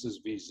 This is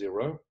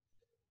V0.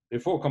 There are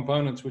 4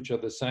 components which are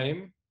the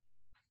same.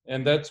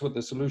 And that's what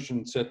the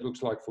solution set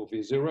looks like for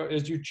V0.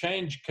 As you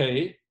change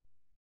K,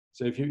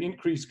 so if you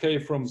increase K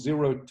from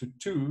 0 to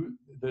 2,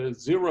 the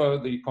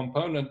 0, the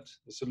component,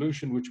 the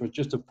solution, which was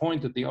just a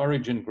point at the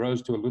origin,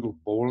 grows to a little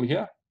ball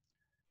here,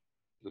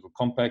 little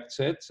compact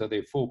set. So there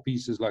are 4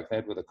 pieces like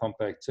that with a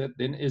compact set.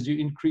 Then as you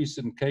increase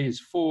in K is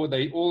 4,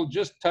 they all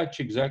just touch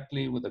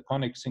exactly with a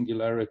conic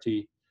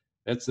singularity.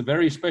 That's the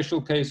very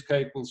special case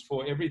K equals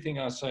 4. Everything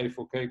I say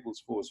for K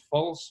equals 4 is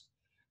false.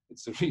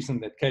 It's the reason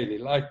that Cayley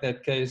liked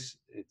that case.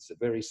 It's a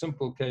very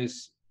simple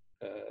case.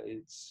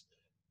 It's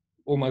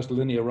almost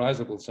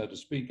linearizable, so to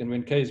speak. And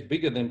when K is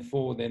bigger than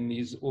 4, then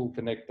these all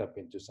connect up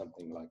into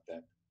something like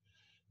that.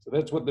 So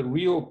that's what the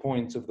real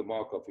points of the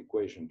Markov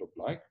equation look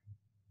like.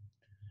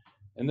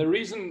 And the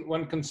reason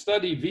one can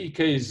study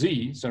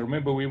VKZ, so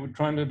remember we were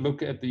trying to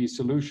look at the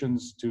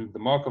solutions to the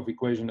Markov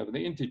equation of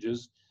the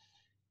integers,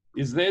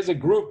 is there's a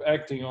group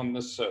acting on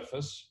this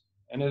surface,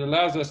 and it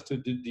allows us to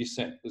do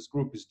descent. This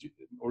group is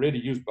already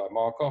used by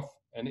Markov,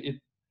 and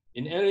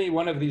in any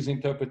one of these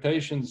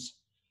interpretations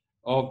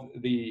of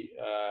the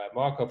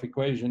Markov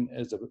equation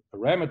as a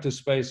parameter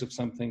space of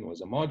something or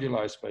as a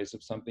moduli space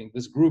of something,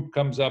 this group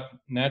comes up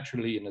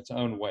naturally in its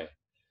own way.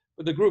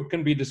 But the group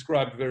can be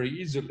described very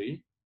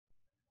easily.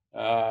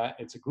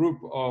 It's a group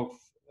of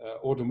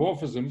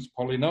automorphisms,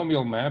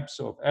 polynomial maps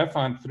of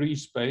affine 3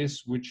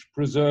 space, which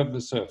preserve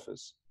the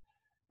surface.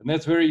 And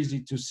that's very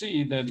easy to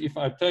see that if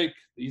I take,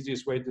 the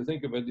easiest way to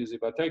think of it is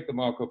if I take the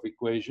Markov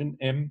equation,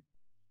 m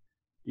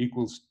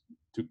equals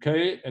to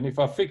k, and if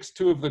I fix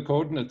 2 of the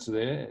coordinates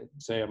there,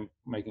 say I'm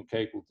making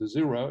k equal to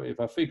 0, if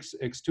I fix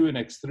x2 and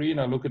x3 and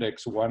I look at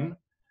x1, and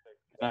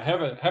I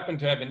happen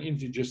to have an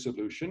integer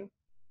solution,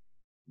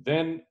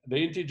 then the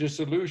integer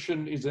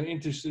solution is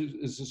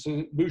a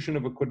solution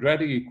of a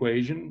quadratic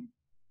equation.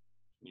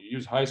 You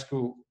use high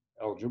school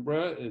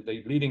algebra,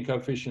 the leading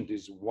coefficient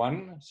is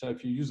 1. So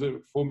if you use a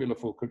formula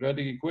for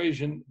quadratic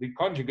equation, the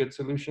conjugate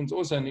solution is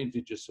also an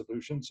integer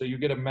solution. So you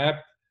get a map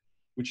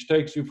which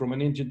takes you from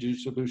an integer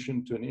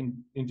solution to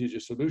an integer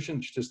solution.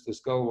 It's just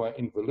this Galois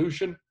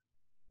involution.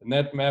 And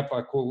that map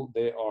I call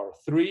there are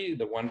 3,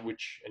 the one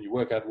which, and you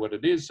work out what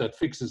it is. So it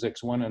fixes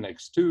x1 and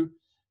x2,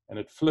 and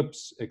it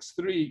flips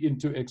x3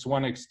 into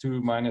x1,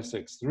 x2 minus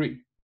x3.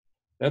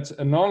 That's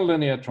a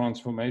nonlinear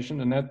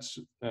transformation, and that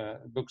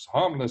looks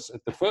harmless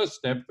at the first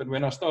step. But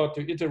when I start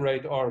to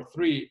iterate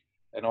R3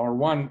 and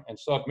R1 and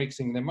start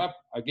mixing them up,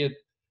 I get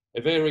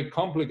a very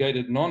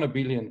complicated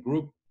non-abelian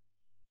group.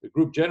 The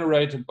group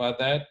generated by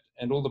that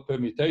and all the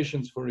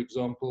permutations, for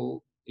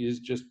example, is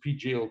just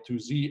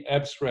PGL2Z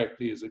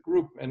abstractly as a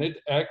group, and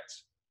it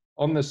acts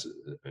on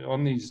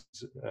these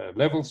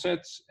level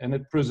sets, and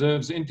it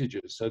preserves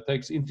integers. So it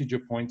takes integer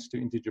points to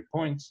integer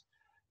points.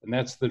 And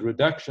that's the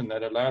reduction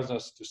that allows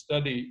us to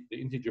study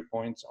the integer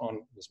points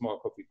on this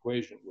Markov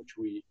equation, which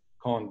we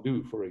can't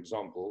do, for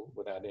example,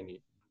 without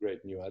any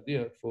great new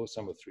idea for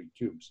sum of 3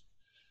 cubes.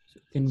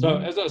 So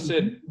as I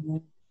said,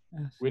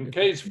 when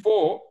K is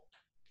 4,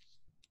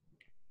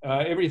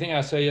 everything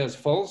I say is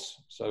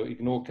false. So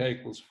ignore K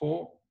equals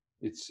 4.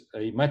 It's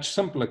a much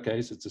simpler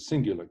case. It's a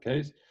singular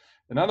case.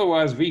 And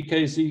otherwise,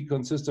 VKC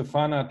consists of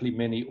finitely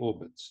many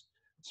orbits.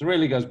 So it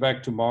really goes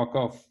back to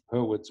Markov,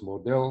 Hurwitz,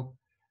 Mordell.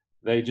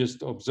 They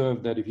just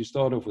observed that if you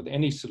start off with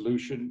any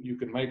solution, you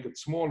can make it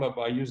smaller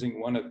by using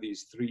one of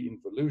these 3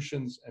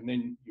 involutions, and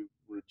then you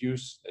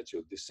reduce, that's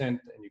your descent,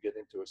 and you get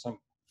into some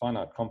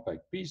finite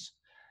compact piece.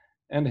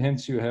 And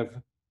hence you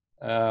have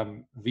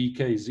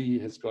VKZ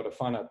has got a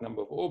finite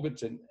number of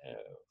orbits, and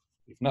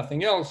if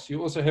nothing else,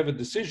 you also have a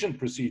decision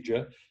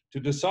procedure to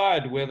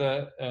decide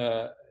whether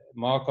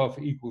Markov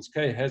equals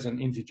K has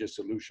an integer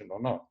solution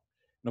or not.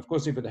 And of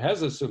course, if it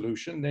has a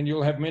solution, then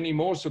you'll have many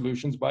more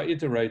solutions by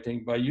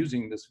iterating, by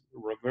using this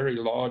very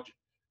large,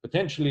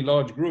 potentially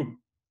large group.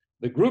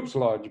 The group's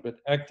large, but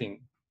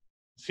acting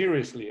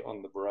seriously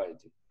on the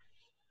variety.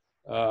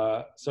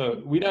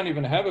 So we don't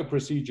even have a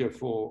procedure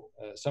for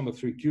sum of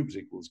 3 cubes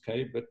equals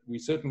K, but we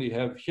certainly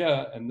have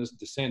here, and this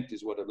descent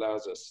is what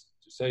allows us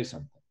to say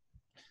something.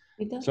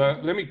 So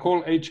let me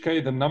call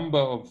HK the number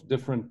of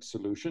different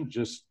solutions,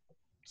 just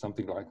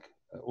something like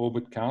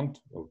orbit count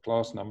or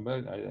class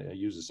number. I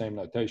use the same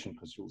notation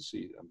because you'll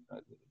see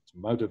it's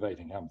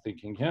motivating how I'm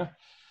thinking here.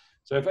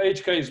 So if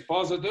HK is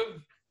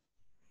positive,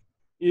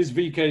 is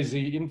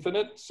VKZ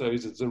infinite? So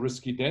is it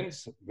Zariski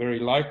dense? Very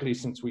likely,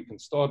 since we can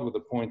start with a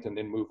point and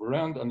then move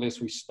around,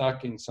 unless we're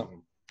stuck in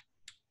some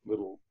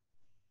little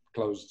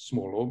closed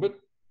small orbit.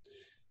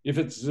 If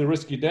it's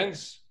Zariski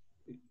dense,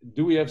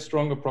 do we have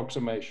strong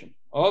approximation?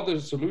 Are the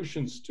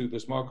solutions to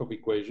this Markov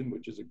equation,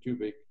 which is a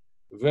cubic,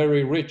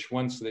 very rich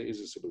once there is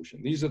a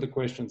solution? These are the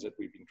questions that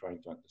we've been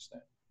trying to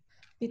understand.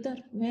 Peter,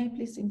 may I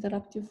please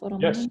interrupt you for a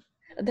Yes. moment?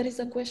 There is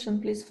a question,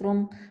 please,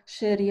 from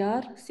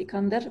Sheriar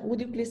Sikander.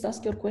 Would you please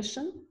ask your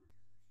question?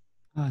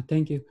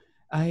 Thank you.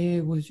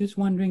 I was just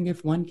wondering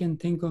if one can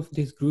think of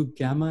this group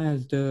gamma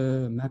as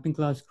the mapping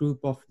class group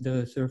of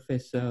the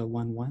surface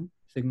 1,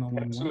 sigma 1,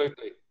 1.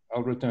 Absolutely.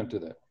 I'll return to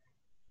that.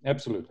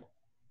 Absolutely.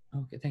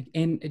 Okay, thank you.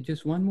 And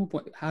just one more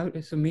point.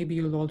 So maybe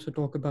you'll also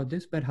talk about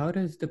this, but how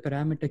does the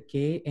parameter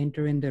k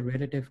enter in the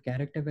relative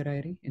character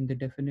variety in the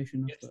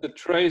definition of? It's the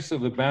trace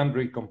of the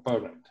boundary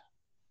component.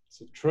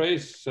 It's a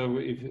trace. So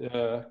if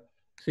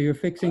so you're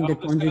fixing the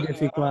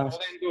conjugacy class.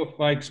 I'll end off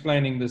by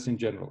explaining this in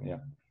general. Yeah.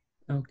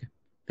 Okay.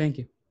 Thank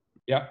you.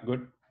 Yeah.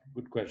 Good.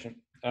 Good question.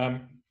 All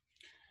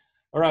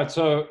right.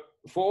 So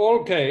for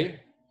all k,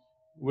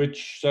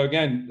 which so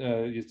again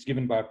it's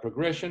given by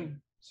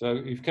progression.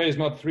 So if k is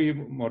not 3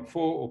 mod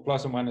 4 or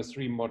plus or minus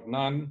 3 mod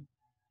none,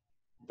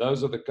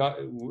 those are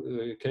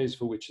the case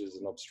for which is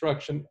an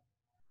obstruction.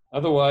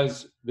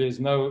 Otherwise, there's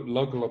no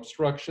local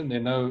obstruction. There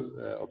are no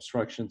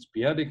obstructions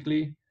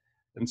periodically.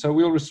 And so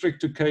we'll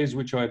restrict to k's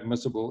which are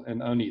admissible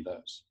and only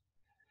those.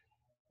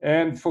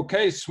 And for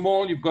k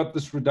small, you've got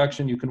this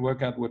reduction. You can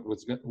work out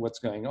what's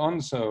going on.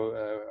 So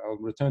I'll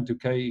return to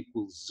k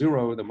equals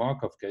 0, the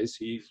Markov case.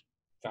 He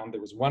found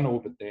there was one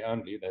orbit there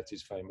only. That's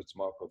his famous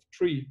Markov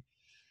tree.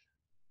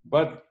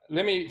 But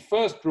let me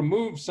first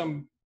remove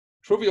some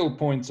trivial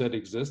points that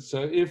exist.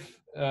 So if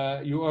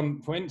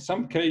for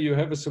some k, you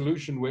have a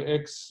solution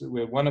where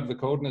where one of the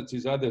coordinates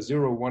is either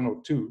 0, 1, or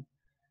 2.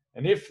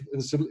 And if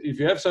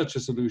you have such a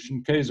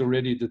solution, k is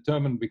already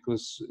determined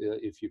because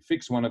if you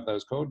fix one of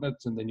those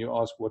coordinates and then you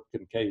ask what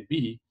can k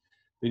be,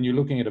 then you're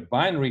looking at a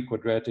binary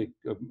quadratic,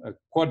 a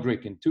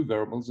quadratic in 2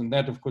 variables. And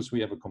that, of course,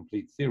 we have a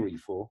complete theory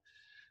for.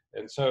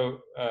 And so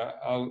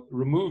I'll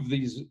remove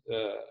these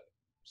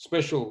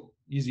special,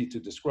 easy to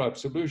describe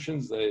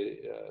solutions. They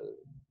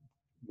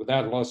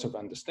without loss of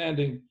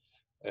understanding,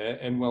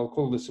 and we'll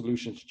call the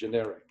solutions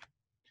generic.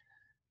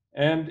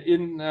 And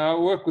in our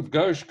work with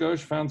Ghosh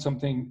found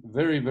something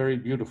very, very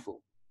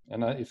beautiful.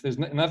 And if there's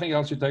nothing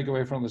else you take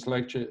away from this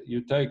lecture,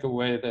 you take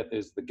away that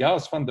there's the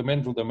Gauss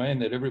fundamental domain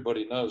that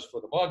everybody knows for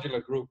the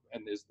modular group,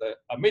 and there's the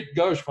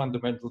Amit-Ghosh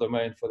fundamental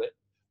domain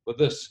for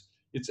this.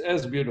 It's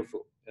as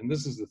beautiful. And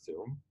this is the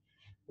theorem,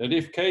 that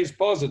if k is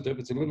positive,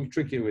 it's a little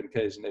trickier when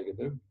k is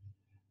negative.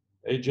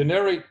 A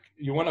generic,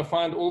 you want to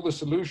find all the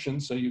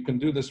solutions, so you can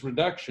do this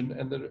reduction,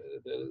 and the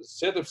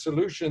set of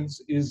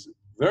solutions is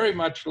very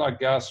much like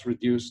Gauss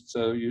reduced.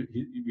 So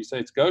we say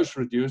it's Gauss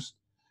reduced.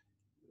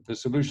 The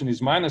solution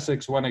is minus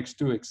x1,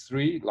 x2,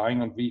 x3,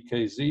 lying on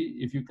vkz.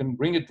 If you can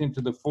bring it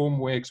into the form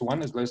where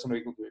x1 is less than or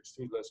equal to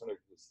x2, less than or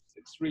equal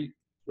to x3,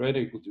 greater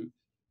or equal to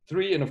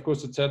 3, and of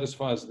course it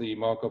satisfies the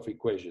Markov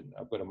equation.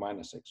 I've got a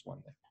minus x1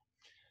 there.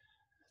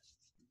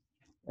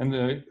 And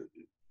the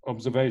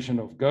observation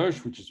of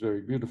Ghosh, which is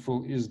very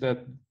beautiful, is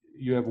that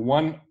you have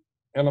one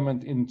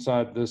element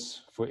inside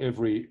this for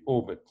every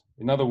orbit.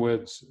 In other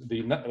words,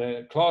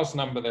 the class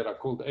number that I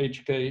called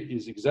HK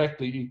is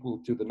exactly equal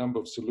to the number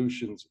of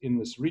solutions in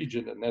this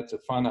region, and that's a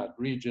finite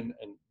region,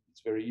 and it's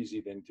very easy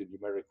then to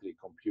numerically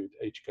compute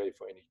HK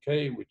for any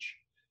k, which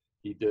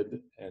he did,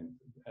 and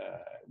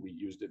we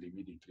used it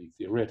immediately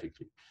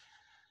theoretically.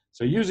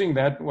 So using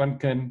that, one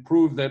can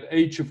prove that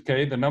h of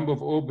k, the number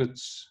of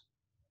orbits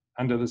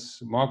under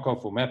this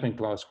Markov or mapping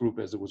class group,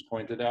 as it was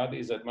pointed out,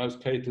 is at most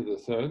k to the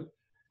third.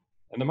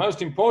 And the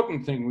most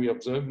important thing we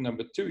observed,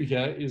 number 2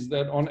 here, is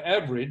that on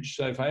average,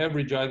 so if I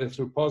average either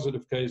through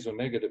positive k's or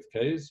negative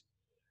k's,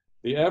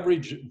 the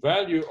average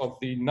value of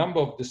the number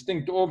of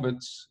distinct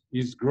orbits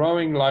is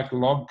growing like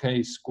log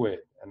k squared.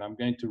 And I'm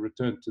going to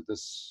return to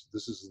this.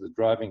 This is the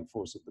driving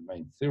force of the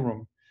main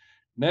theorem.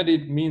 And that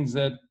it means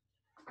that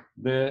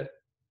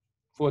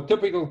for a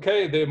typical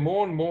k, there are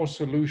more and more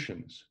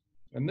solutions.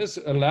 And this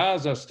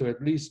allows us to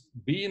at least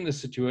be in the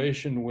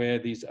situation where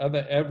these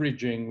other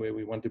averaging, where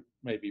we want to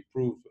maybe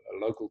prove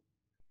a local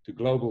to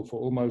global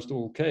for almost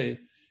all k.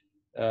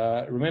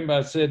 Remember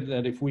I said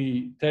that if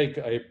we take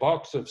a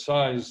box of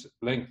size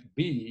length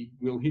b,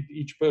 we'll hit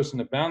each person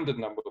a bounded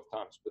number of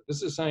times. But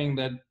this is saying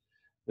that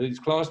these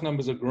class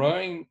numbers are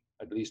growing,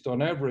 at least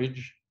on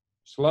average,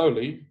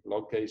 slowly,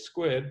 log k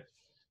squared.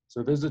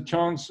 So there's a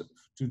chance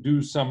to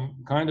do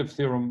some kind of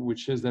theorem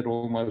which says that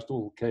almost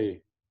all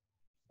k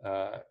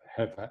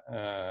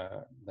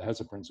the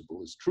Hasse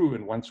principle is true,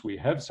 and once we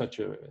have such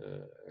a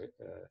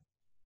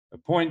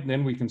point,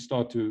 then we can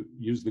start to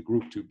use the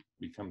group to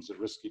becomes a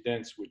risky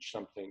dense,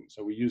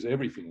 so we use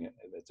everything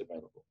that's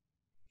available.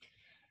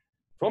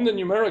 From the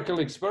numerical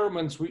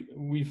experiments,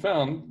 we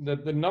found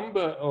that the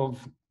number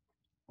of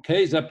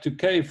k's up to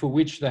k for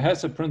which the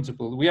Hasse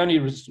principle, we only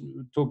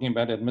talking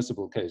about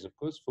admissible k's, of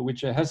course, for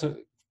which a Hasse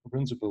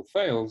principle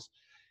fails,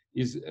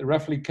 is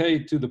roughly k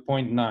to the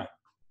 0.9.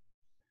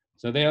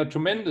 So they are a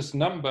tremendous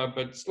number,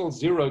 but still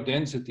zero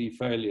density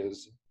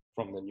failures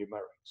from the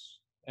numerics.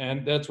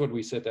 And that's what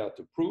we set out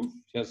to prove.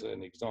 Here's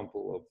an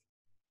example of,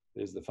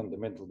 there's the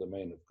fundamental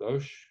domain of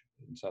Ghosh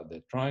inside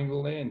that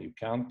triangle there, and you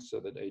count so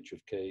that h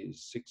of k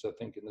is 6, I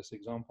think, in this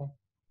example.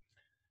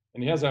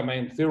 And here's our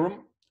main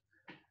theorem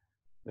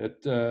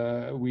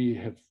that we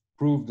have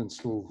proved and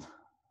still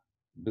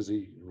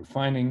busy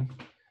refining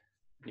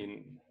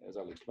as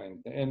I'll explain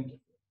at the end.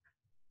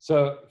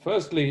 So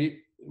firstly,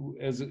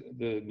 as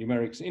the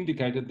numerics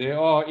indicated, there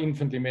are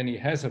infinitely many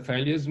Hasse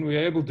failures, and we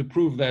are able to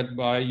prove that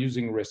by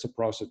using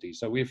reciprocity.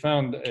 So we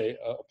found a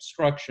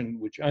obstruction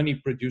which only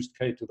produced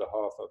k to the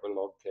half over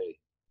log k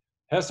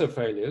Hasse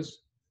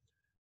failures,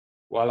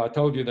 while I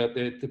told you that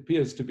it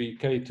appears to be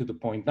k to the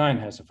 0.9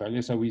 Hasse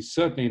failure. So we're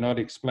certainly not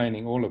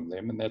explaining all of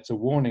them, and that's a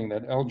warning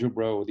that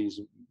algebra or these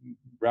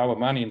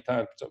Brouwer-Mannian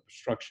types of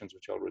obstructions,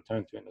 which I'll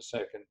return to in a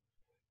second,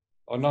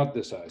 are not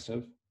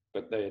decisive,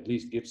 but they at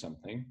least give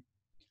something.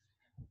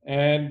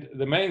 And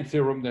the main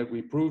theorem that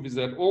we prove is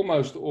that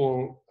almost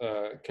all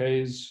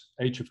k's,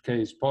 h of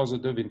k is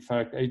positive. In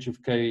fact, h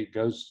of k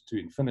goes to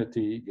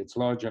infinity, gets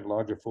larger and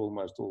larger for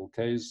almost all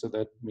k's. So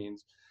that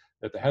means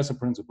that the Hasse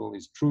principle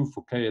is true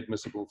for k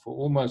admissible for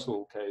almost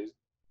all k's.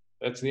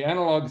 That's the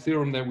analog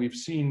theorem that we've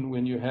seen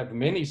when you have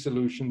many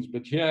solutions,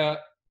 but here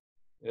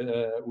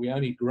we're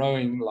only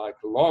growing like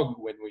log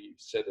when we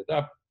set it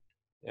up.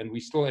 And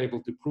we're still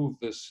able to prove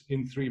this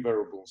in 3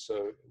 variables.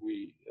 So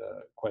we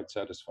quite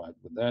satisfied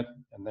with that.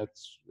 And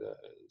that's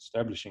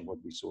establishing what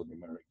we saw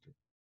numerically.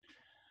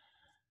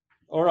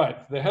 All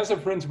right, the Hasse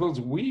principles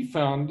we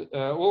found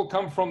all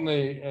come from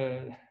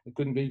it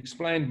couldn't be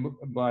explained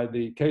by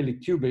the Cayley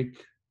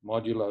cubic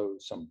modulo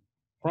some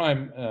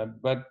prime,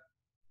 but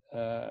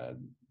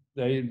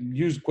they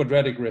use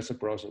quadratic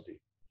reciprocity.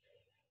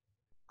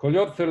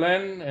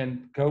 Collot-Thelen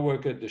and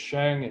co-worker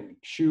Deschang and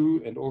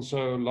Xu, and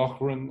also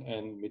Loughran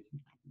and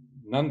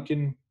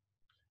Nunkin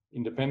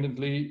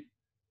independently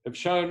have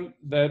shown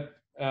that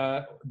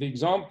the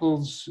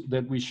examples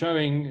that we're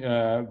showing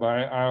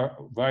via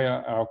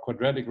our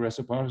quadratic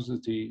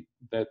reciprocity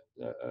that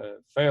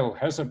fail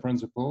Hasse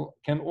principle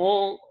can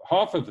all,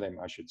 half of them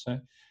I should say,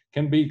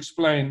 can be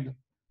explained.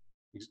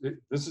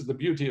 This is the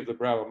beauty of the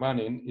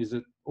Brouwer-Mannian, is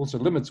it also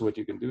limits what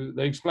you can do.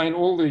 They explain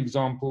all the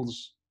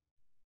examples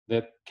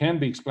that can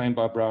be explained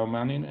by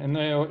Brouwer-Mannian, and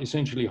they are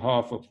essentially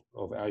half of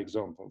our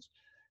examples.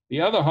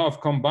 The other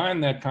half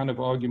combine that kind of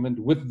argument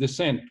with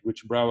descent,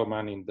 which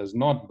Brouwer-Mannian does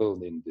not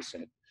build in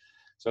descent.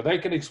 So they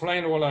can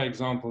explain all our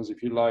examples,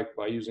 if you like,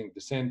 by using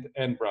descent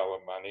and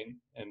Brouwer-Mannian,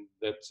 and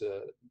that's,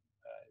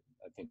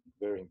 I think,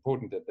 very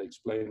important that they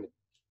explain it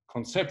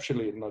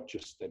conceptually and not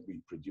just that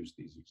we produce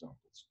these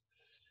examples.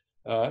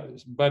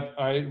 But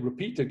I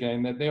repeat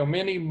again that there are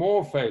many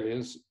more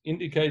failures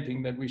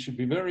indicating that we should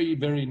be very,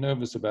 very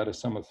nervous about a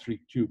sum of 3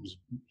 cubes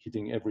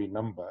hitting every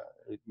number.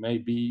 It may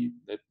be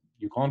that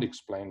you can't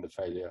explain the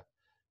failure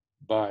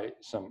by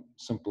some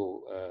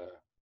simple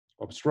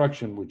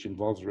obstruction which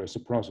involves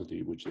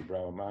reciprocity, which the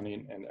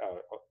Brouwer-Mannian and our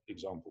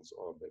examples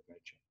are of that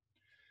nature.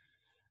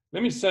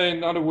 Let me say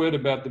not a word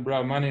about the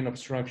Brouwer-Mannian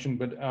obstruction,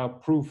 but our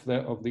proof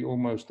of the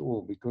almost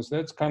all, because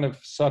that's kind of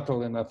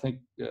subtle and I think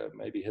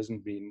maybe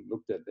hasn't been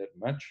looked at that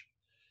much,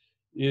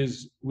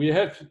 is we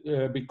have,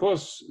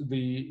 because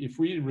if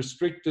we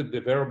restricted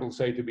the variable,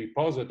 say, to be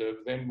positive,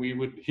 then we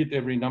would hit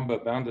every number,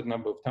 bounded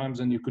number of times,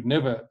 and you could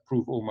never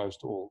prove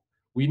almost all.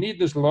 We need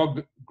this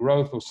log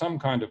growth or some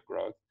kind of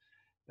growth,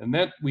 and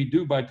that we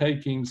do by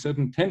taking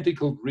certain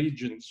tentacled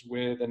regions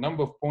where the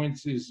number of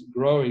points is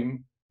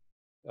growing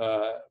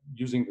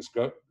using this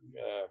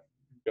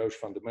gauche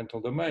fundamental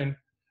domain.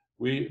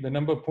 The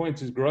number of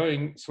points is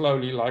growing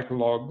slowly like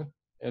log,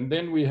 and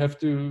then we have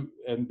to,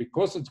 and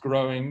because it's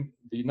growing,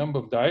 the number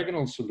of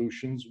diagonal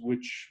solutions,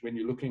 which when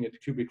you're looking at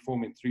cubic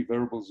form in 3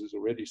 variables is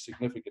already a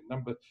significant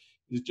number,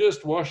 is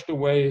just washed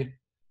away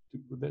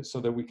so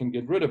that we can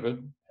get rid of it,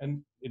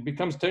 and it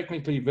becomes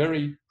technically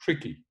very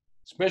tricky,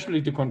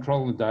 especially to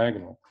control the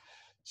diagonal.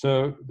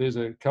 So there's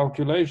a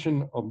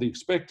calculation of the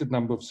expected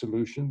number of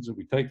solutions, and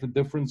we take the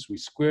difference, we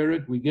square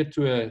it, we get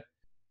to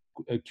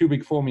a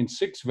cubic form in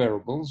 6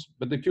 variables,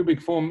 but the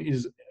cubic form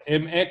is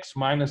mx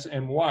minus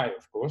my,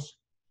 of course.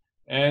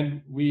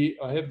 And we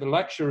have the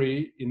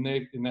luxury in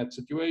that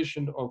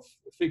situation of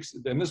fixed,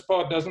 and this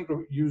part doesn't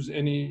use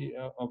any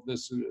of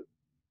this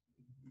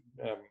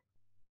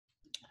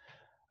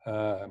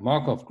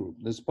Markov group.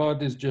 This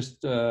part is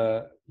just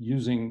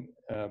using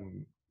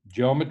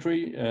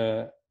geometry.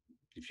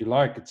 If you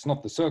like, it's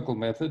not the circle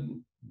method,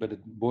 but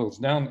it boils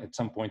down at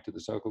some point to the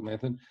circle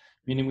method,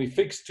 meaning we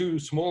fix 2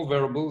 small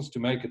variables to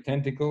make a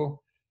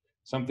tentacle,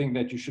 something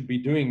that you should be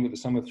doing with the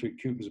sum of 3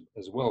 cubes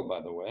as well, by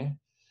the way.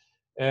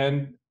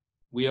 And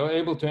we are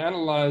able to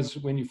analyze,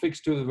 when you fix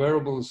 2 of the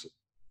variables,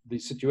 the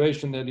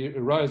situation that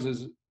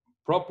arises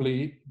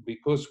properly,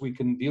 because we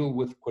can deal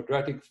with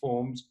quadratic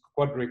forms,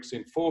 quadrics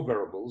in 4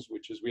 variables,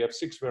 which is we have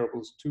 6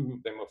 variables, 2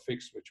 of them are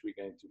fixed, which we're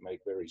going to make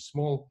very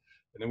small.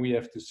 And then we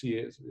have to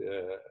see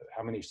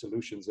how many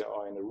solutions there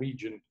are in a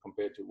region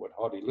compared to what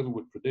Hardy-Little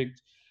would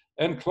predict.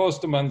 And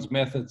Klosterman's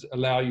methods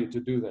allow you to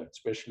do that,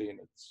 especially in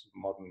its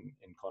modern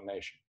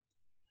incarnation.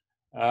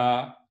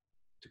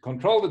 To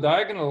control the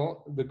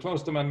diagonal, the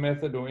Klosterman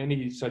method or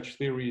any such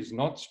theory is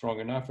not strong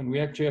enough, and we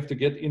actually have to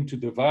get into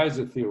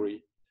divisor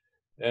theory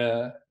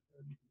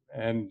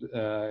and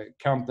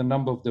count the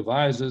number of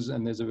divisors.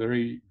 And there's a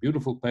very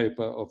beautiful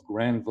paper of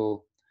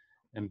Granville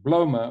and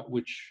Blomer,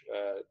 which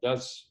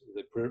does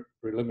the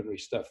preliminary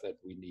stuff that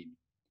we need.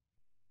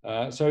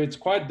 So it's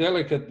quite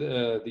delicate,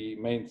 the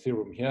main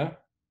theorem here.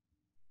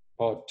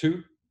 part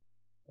 2.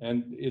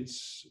 And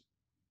it's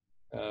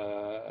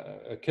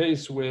a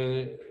case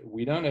where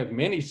we don't have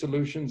many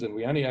solutions and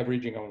we're only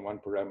averaging on one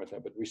parameter,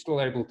 but we're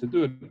still able to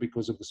do it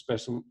because of the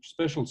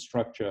special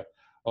structure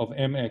of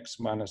mx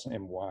minus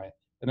my.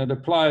 And it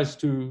applies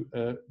to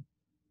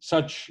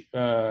such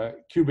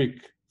cubic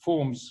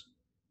forms,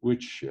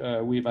 which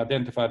we've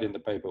identified in the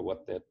paper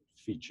what that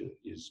feature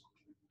is.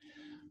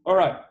 All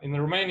right, in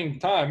the remaining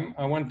time,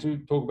 I want to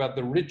talk about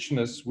the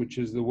richness, which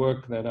is the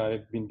work that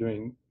I've been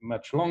doing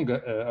much longer,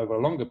 over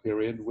a longer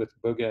period with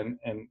Berger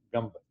and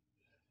Gumber.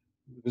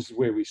 This is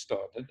where we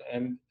started.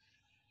 And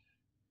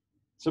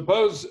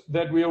suppose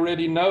that we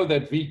already know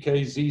that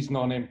VKZ is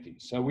non-empty.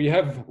 So we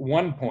have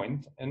 1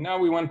 point, and now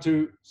we want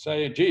to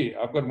say, gee,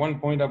 I've got 1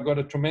 point, I've got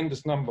a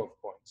tremendous number of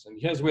points. And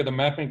here's where the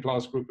mapping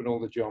class group and all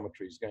the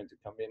geometry is going to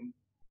come in.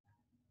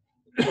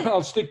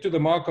 I'll stick to the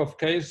Markov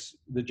case.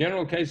 The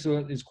general case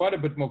is quite a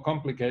bit more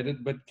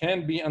complicated, but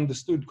can be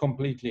understood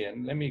completely.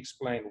 And let me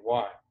explain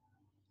why.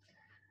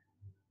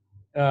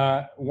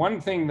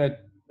 One thing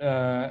that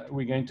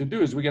we're going to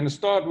do is we're going to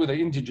start with an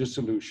integer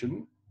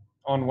solution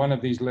on one of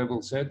these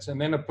level sets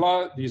and then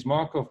apply these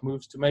Markov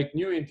moves to make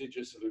new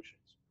integer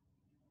solutions.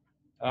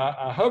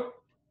 I hope,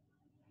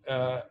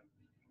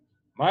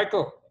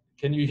 Michael,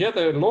 can you hear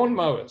the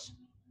lawnmowers?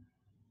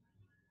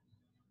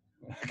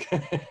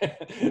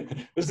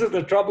 This is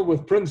the trouble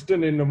with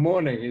Princeton in the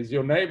morning, is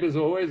your neighbors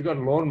always got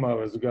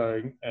lawnmowers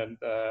going, and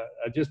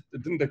it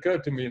didn't occur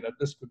to me that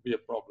this could be a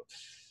problem.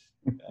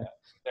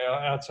 They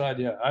are outside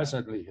here. I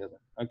certainly hear them.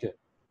 Okay.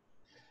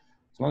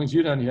 As long as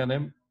you don't hear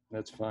them,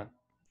 that's fine.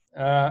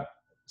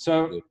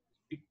 So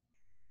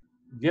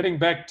getting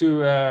back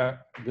to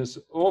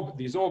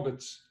these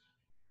orbits.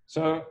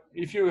 So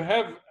if you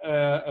have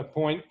a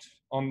point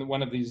on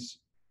one of these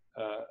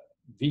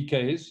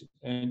VKs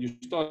and you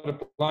start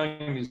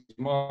applying these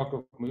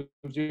Markov moves,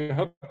 you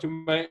hope to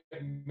make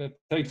that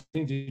takes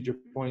integer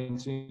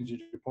points.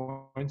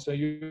 So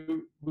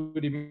you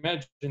would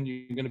imagine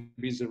you're going to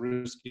be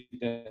Zariski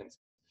dense.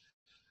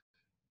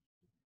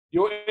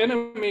 Your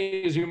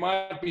enemy is you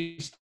might be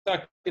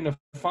stuck in a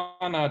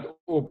finite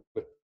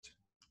orbit.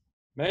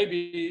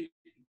 Maybe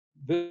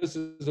this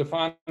is a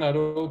finite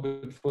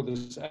orbit for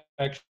this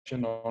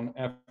action on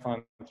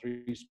affine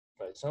 3 space.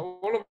 So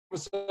all of a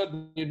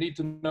sudden you need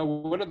to know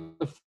what are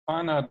the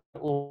finite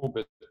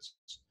orbits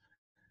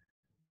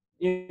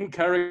in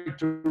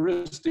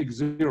characteristic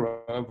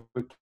 0 of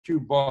a Q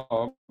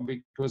bar,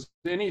 because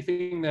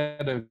anything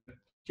that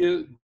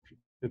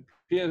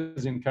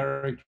appears in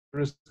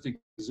characteristic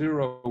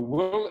 0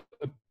 will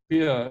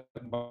appear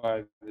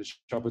by the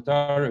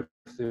Chabotarev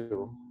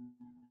theorem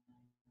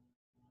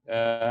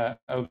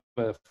of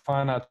a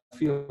finite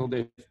field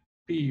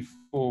FP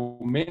for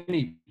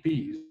many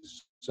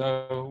P's.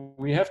 So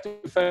we have to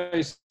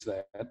face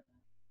that.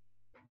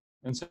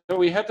 And so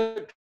we have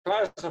to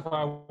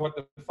classify what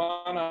the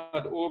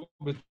finite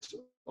orbits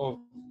of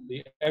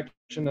the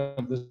action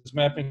of this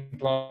mapping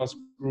class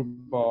group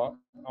are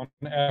on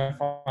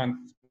affine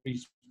 3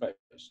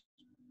 space.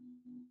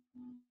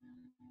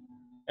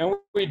 And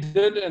we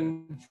did,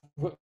 and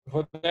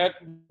for that,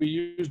 we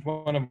used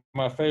one of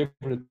my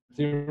favorite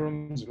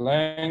theorems,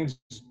 Lang's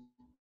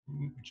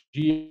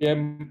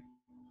GM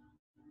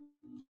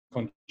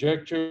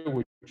conjecture,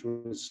 which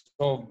was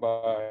solved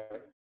by,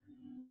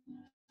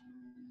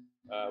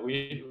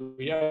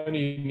 we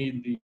only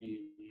need the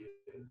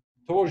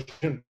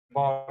torsion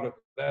part of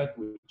that,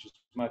 which is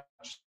much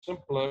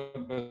simpler,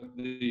 but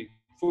the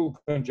full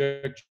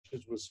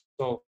conjectures was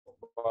solved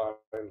by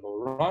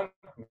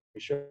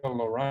Michel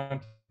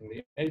Laurent in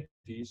the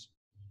 80s.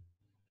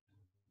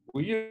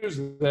 We use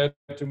that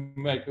to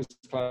make this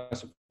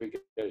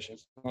classification.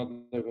 It's not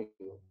never,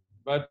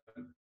 but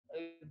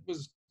it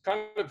was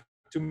kind of,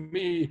 to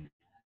me,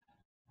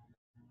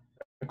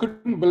 I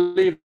couldn't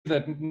believe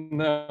that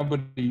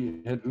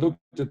nobody had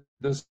looked at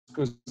this,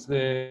 because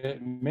there are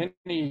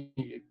many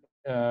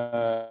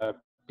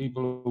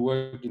people who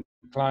work in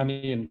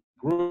Kleinian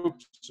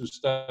groups who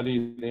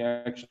study the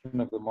action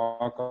of the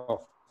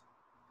Markov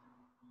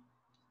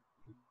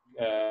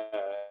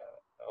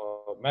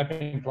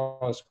mapping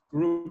class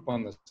group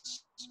on the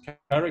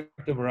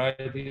character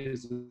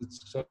varieties,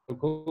 it's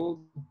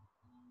so-called.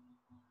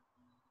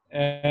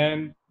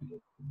 And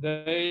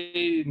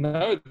they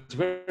know it's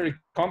very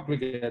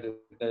complicated.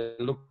 They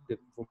looked at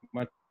for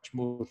much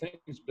more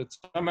things, but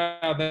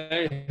somehow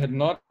they had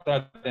not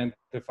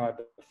identified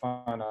the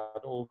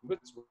finite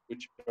orbits,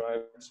 which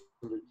are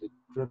absolutely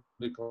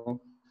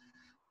critical.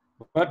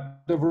 But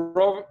the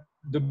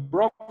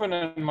Brovin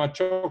and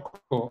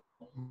Machoko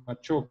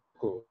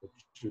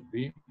should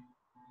be,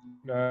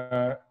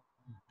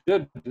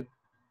 did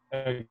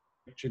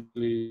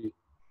actually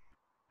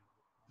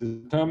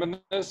determine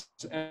this,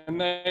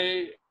 and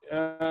they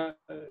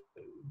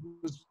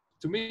was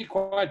to me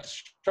quite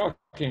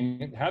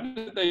shocking. How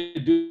did they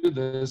do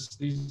this?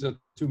 These are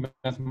two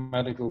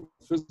mathematical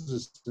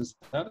physicists.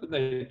 How did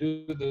they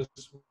do this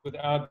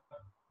without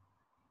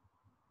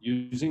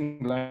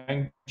using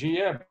Lang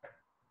GM?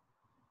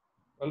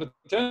 Well, it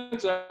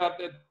turns out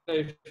that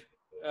they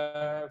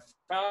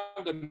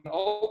found an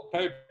old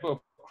paper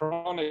of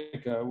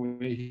Kronecker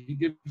where he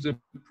gives a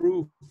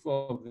proof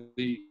of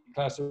the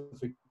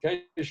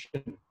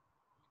classification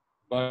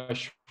by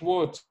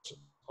Schwartz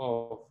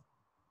of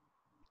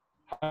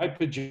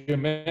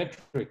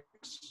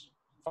hypergeometrics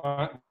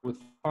with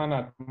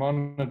finite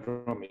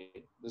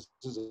monodromy. This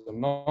is a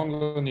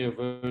nonlinear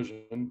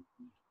version.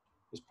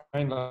 This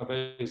plane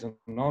Lavey is a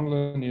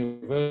nonlinear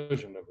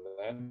version of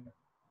that.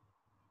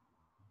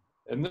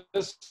 And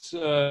this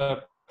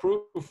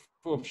proof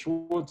of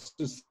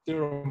Schwartz's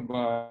theorem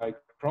by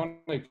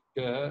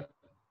Kronecker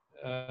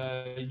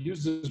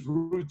uses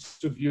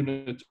roots of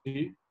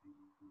unity,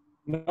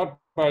 not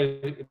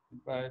by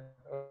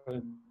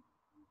the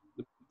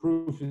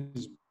proof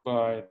is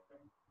by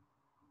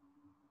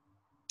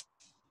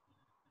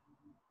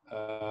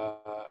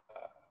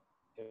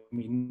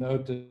we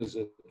notice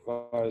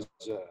advisor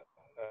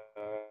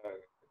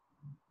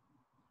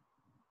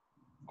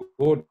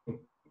Gordon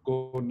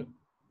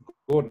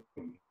from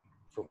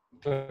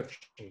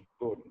Clifton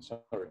Gordon,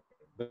 sorry,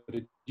 but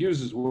it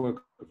uses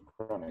work of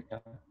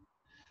Kronecker.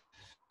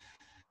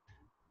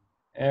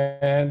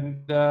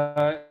 And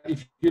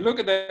if you look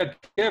at that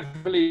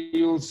carefully,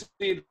 you'll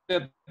see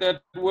that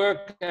that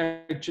work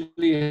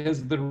actually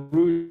has the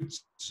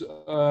roots.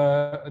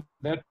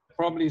 That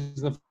probably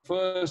is the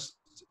first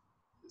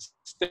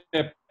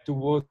step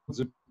towards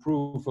a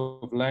proof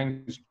of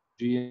language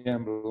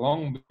GM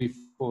long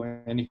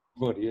before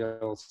anybody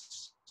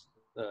else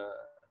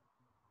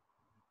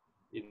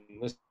in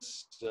this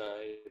in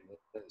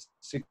the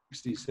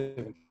 60s,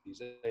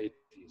 70s,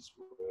 80s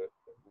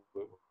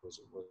was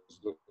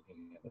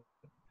looking at it.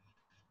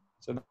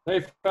 So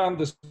they found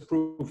this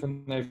proof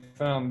and they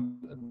found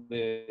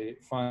the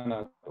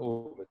finite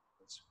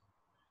orbits.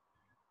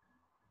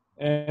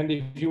 And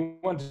if you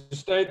want to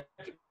state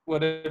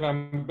whatever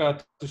I'm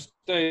about to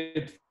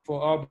state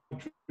for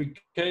arbitrary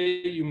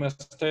k, you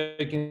must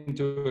take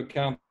into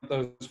account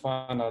those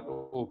finite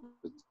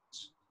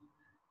orbits.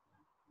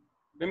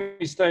 Let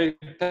me take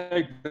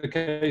the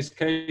case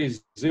k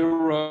is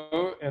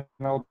 0, and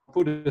I'll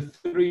put a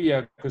 3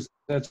 out because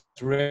that's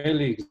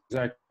really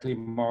exactly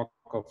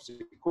Markov's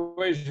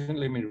equation.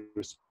 Let me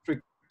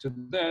restrict to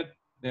that.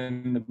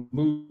 Then the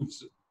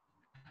moves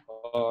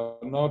are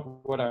not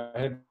what I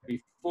had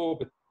before,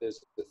 but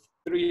there's the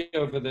 3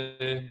 over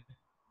there.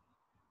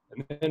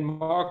 And then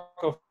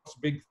Markov's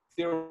big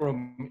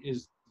theorem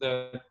is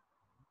that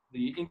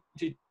the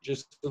integer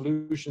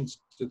solutions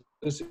to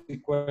this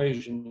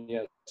equation,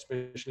 yeah,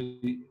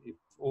 especially if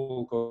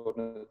all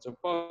coordinates are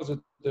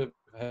positive,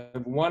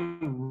 have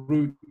one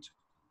root,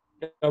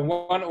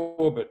 one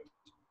orbit.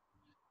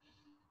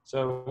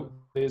 So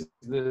there's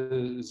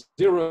the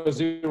 0,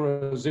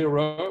 0,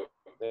 0,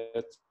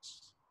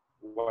 that's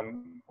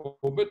one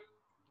orbit,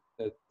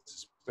 that's a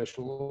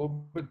special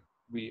orbit.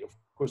 We, of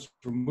course,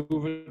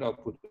 remove it. I'll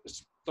put a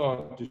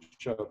star to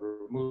show I've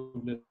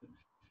removed it.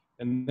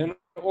 And then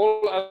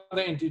all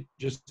other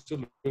integer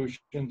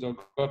solutions are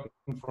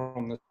gotten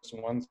from this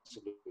one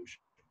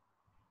solution.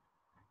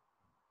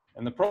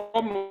 And the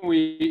problem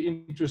we're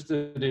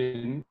interested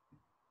in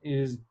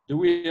is, do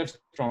we have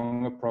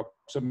strong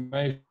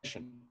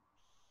approximation?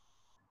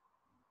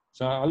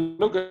 So I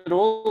look at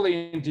all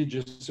the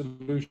integer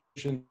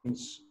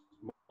solutions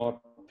mod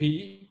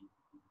P.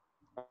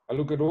 I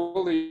look at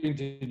all the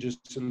integer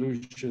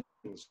solutions,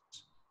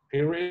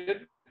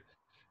 period.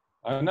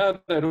 I know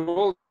that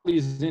all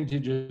these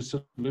integer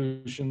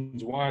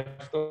solutions, y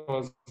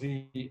star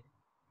z,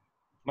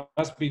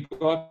 must be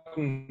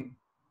gotten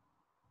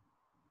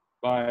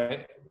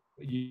by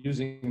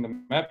using the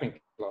mapping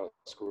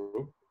class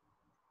group,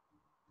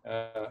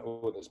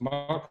 or this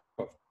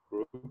Markov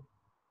group.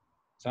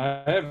 So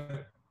I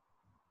have,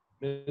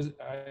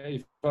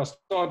 if I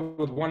start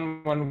with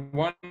 1, 1,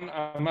 1,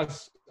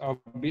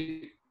 I'll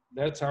be,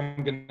 that's how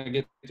I'm going to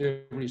get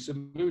to every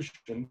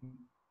solution.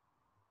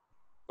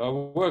 If I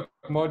work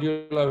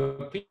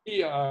modulo P,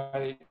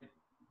 I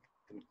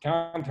can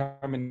count how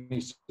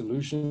many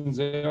solutions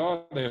there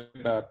are. They're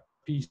about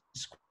P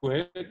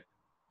squared.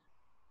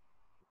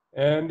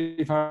 And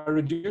if I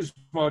reduce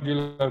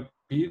modulo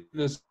P,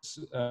 this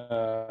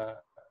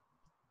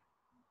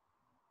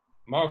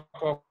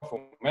Markov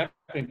or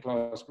mapping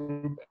class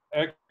group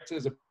acts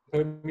as a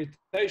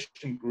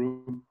permutation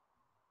group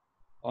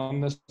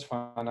on this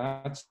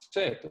finite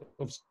set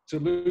of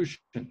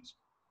solutions.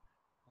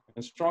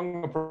 A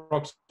strong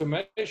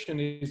approximation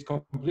is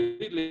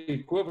completely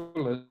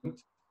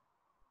equivalent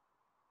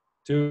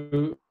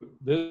to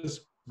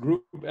this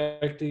group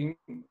acting,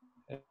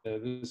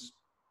 this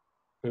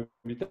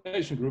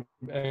permutation group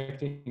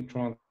acting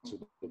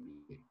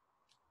transitively.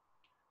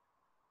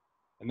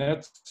 And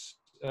that's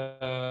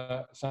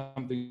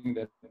something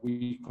that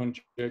we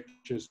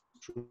conjecture is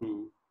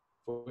true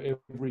for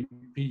every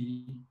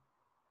P,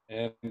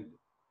 and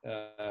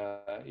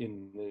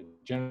in the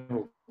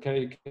general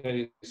K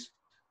case,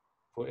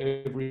 for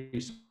every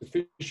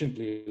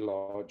sufficiently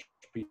large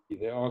P.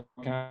 There are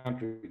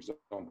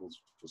counterexamples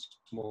for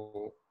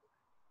small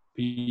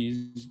P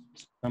is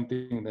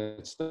something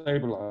that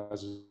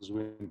stabilizes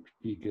when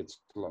P gets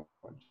large.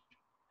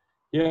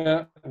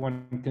 Here,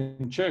 one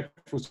can check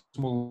for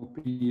small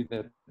p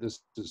that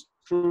this is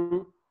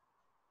true,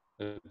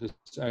 this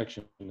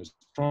action is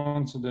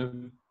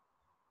transitive,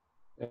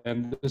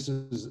 and this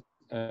is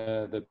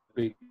the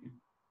big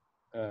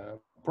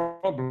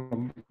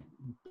problem,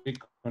 big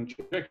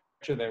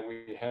conjecture that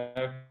we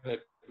have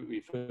that we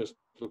first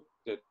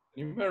looked at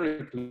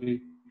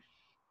numerically,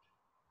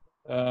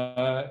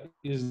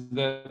 is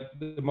that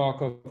the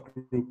Markov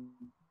group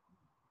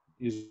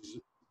is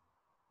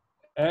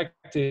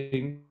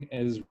acting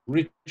as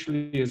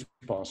richly as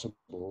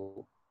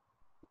possible.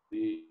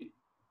 It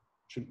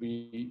should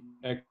be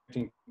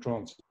acting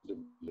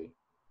transitively.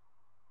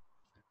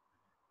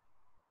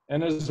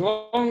 And as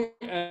long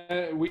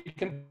as we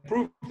can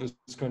prove this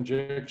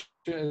conjecture,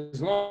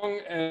 as long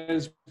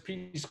as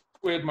p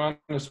squared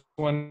minus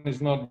 1 is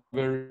not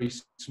very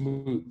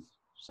smooth.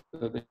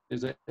 So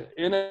there's an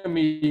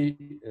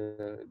enemy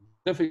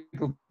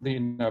difficulty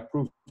in our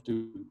proof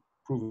to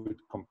prove it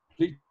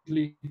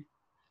completely.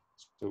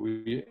 So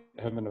we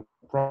have an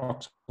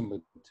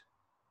approximate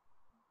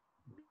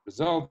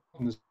result,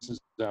 and this is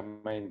our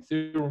main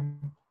theorem.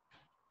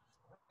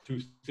 Two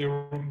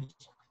theorems.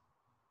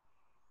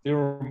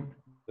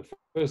 The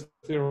first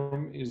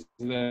theorem is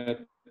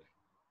that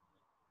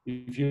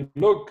if you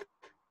look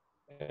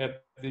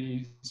at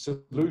the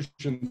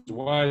solutions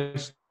y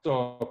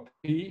star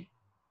p,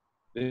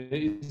 there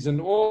is an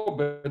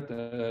orbit,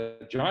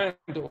 a giant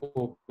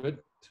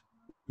orbit,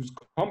 whose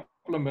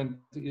complement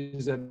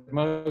is at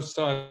most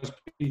size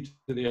p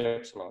to the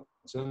epsilon.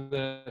 So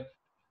the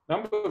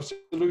number of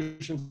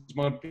solutions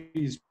mod p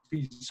is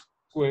p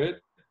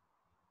squared.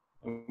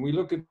 And we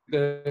look at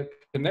the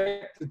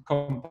connected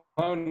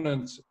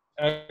components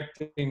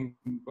acting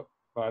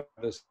by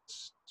this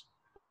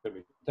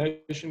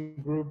permutation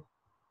group.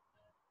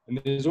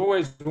 And there's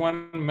always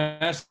one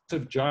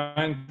massive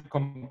giant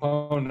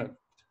component.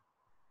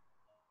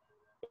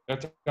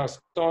 That's our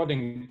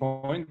starting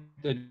point.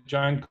 The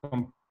giant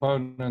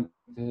component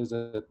is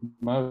at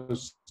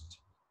most,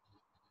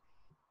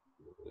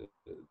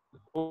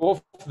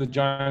 off the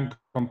giant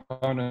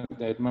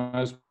component at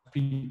most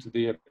p to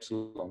the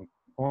epsilon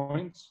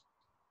points.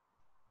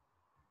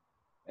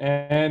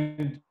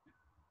 And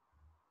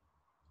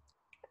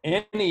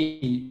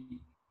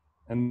any,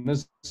 and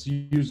this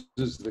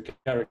uses the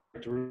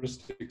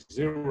characteristic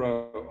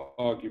zero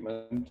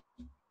argument,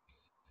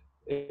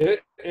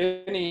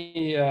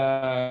 any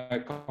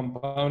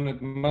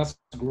component must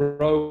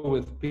grow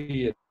with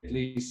p at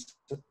least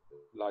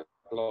like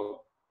log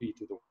p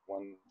to the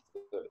 1/3.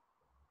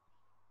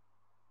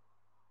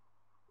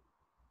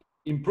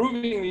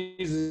 Improving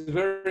these is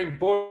very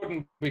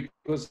important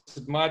because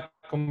it might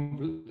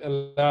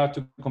allow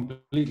to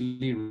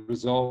completely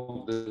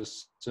resolve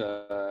this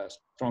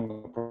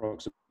strong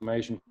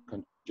approximation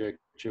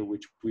conjecture,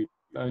 which we've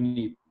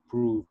only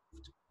proved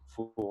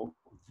for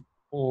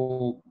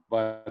all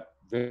but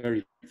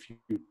very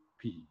few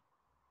p.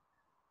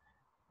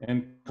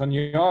 And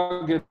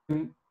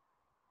Konyagan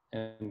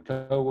and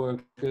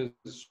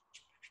co-workers,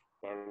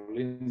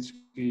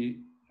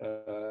 Barlinsky,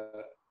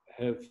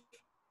 have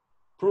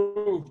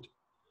improved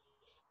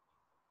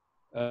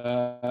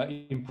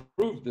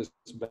this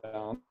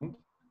bound.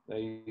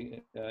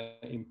 They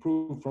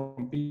improve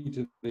from p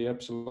to the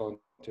epsilon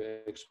to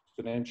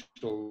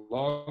exponential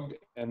log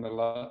and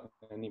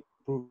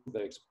improve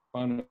the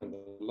exponent of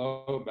the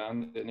lower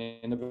bound. And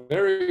in a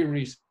very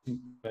recent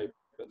paper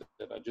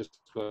that I just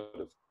got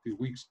a few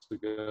weeks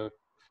ago,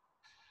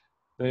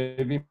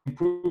 they've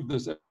improved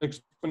this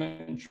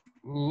exponential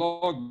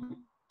log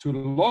to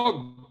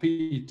log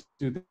p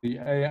to the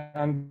a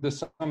under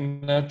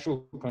some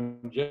natural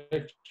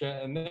conjecture,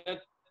 and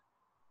that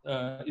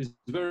is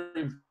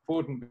very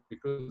important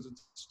because it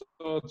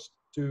starts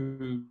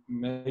to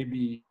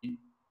maybe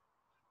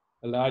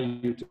allow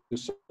you to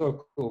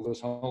circle this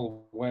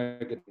whole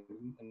wagon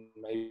and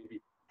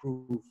maybe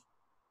prove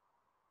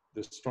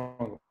the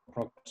strong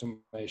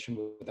approximation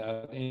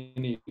without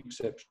any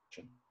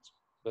exceptions.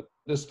 But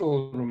this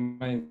still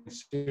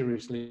remains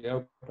seriously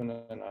open,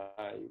 and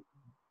I'm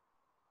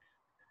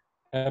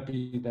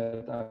happy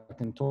that I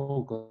can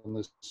talk on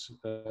this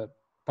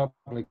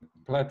public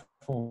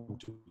platform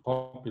to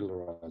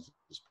popularize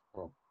this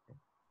problem.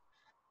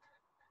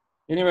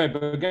 Anyway,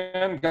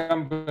 Bergan,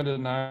 Gumbert,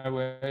 and I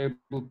were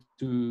able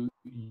to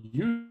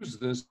use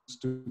this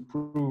to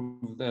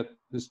prove that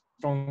the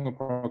strong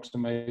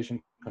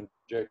approximation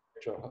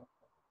conjecture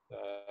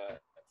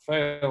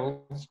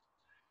fails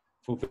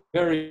for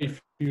very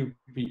few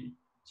p.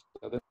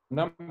 So the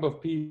number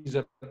of p's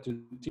up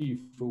to t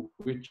for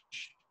which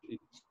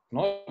it's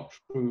not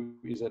true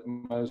is at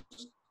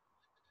most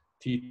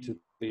t to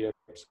the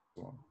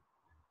epsilon.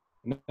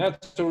 And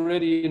that's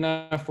already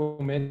enough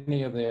for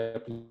many of the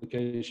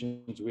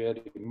applications we had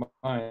in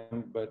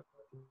mind, but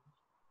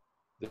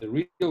the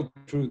real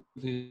truth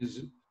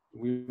is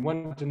we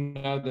want to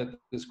know that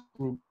this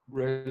group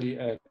really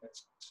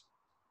acts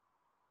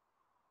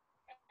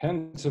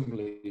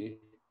handsomely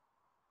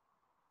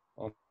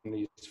on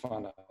these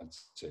finite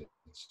sets.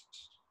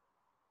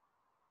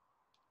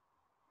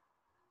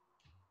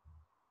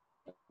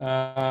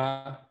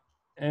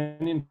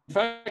 And in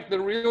fact, the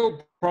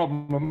real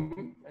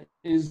problem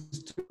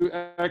is to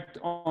act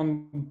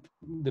on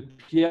the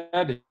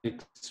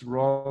p-adics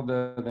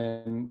rather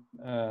than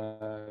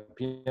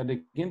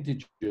p-adic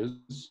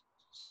integers.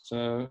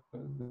 So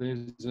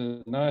there's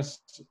a nice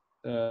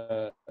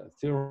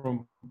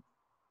theorem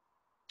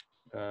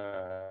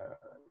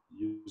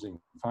using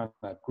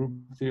finite group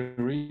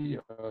theory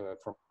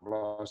from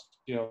last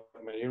year,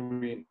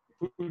 Mayeri and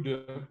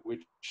Puder,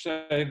 which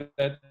say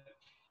that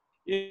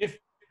if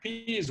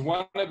P is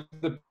one of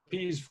the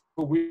P's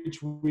for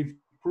which we've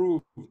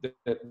proved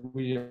that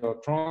we are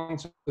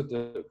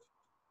transitive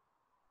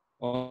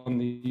on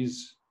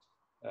these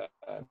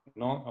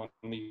on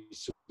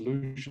these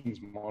solutions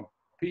mod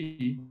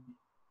P,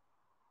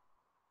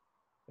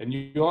 and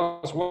you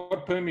ask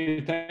what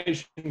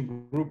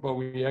permutation group are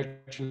we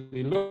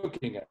actually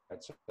looking at?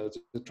 So it's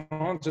a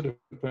transitive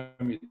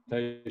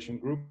permutation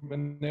group,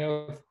 and there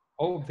are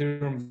old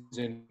theorems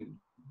in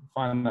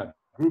finite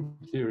group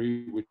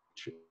theory which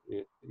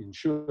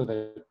ensure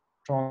that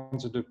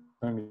transitive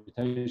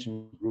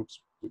permutation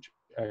groups which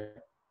act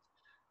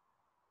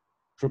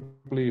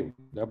triply or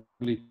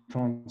doubly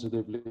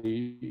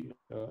transitively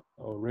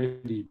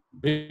already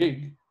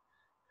big.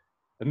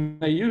 And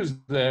they use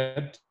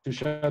that to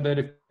show that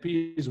if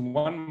P is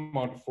 1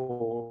 mod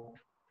 4,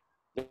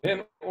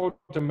 then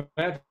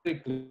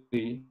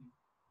automatically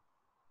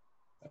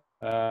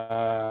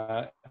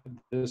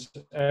this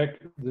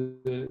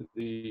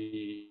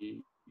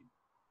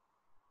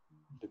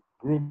the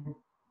group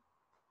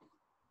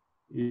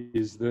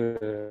is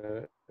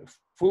the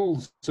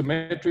full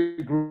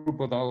symmetric group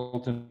or the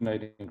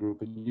alternating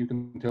group, and you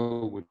can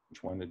tell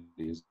which one it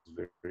is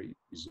very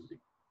easily.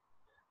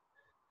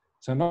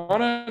 So not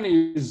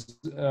only is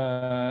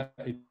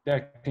it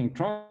acting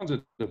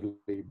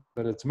transitively,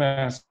 but it's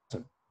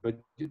massive. But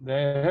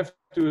they have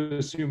to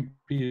assume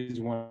P is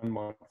 1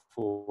 mod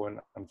 4, and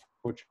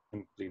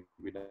unfortunately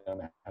we don't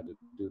know how to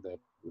do that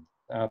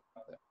without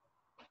that.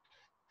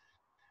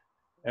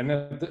 And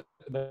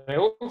they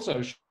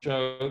also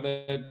show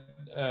that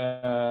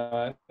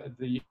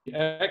the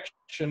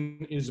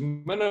action is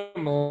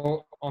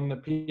minimal on the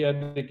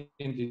p-adic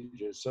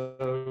integers.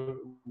 So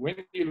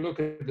when you look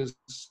at this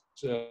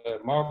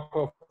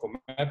Markov or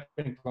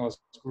mapping class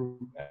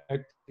group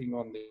acting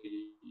on the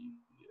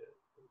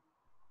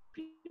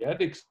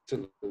p-adic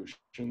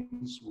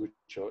solutions,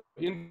 which are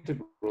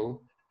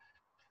integral,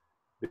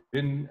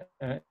 then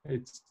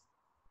it's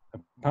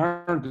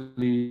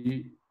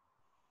apparently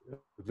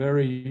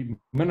very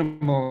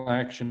minimal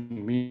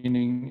action,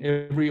 meaning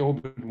every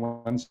orbit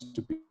wants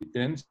to be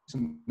dense,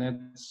 and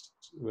that's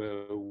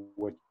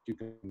what you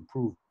can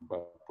prove by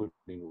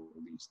putting all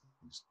these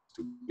things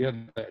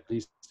together, at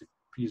least if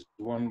P is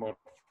 1 mod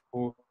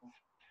 4.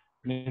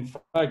 And in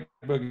fact,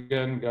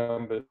 again,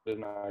 Gambit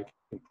and I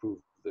can prove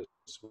this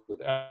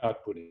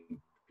without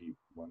putting P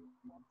 1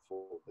 mod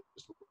 4.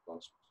 This will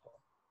last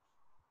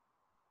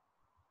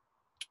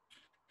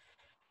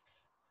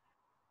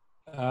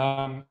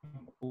time.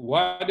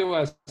 Why do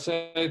I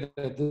say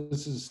that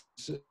this is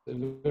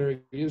very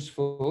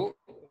useful?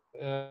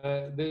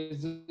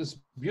 There's this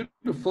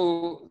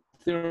beautiful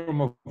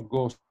theorem of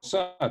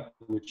Gaussat,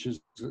 which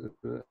is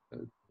the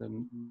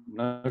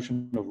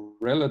notion of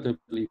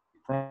relatively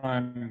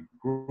prime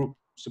group.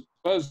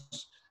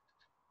 Suppose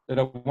that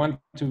I want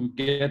to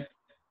get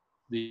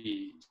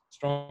the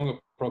strong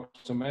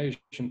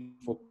approximation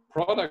for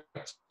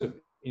products of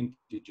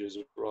integers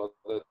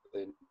rather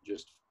than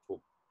just for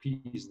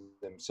P's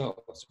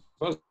themselves.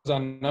 Suppose I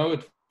know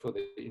it for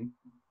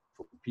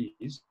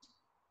P's,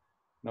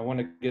 and I want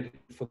to get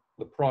it for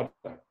the product.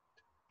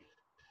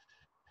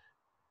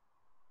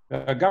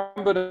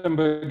 Gambit and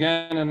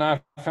Bergan and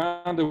I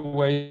found a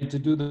way to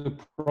do the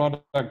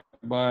product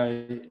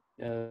by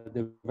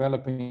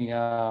developing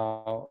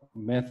our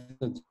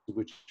methods,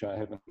 which I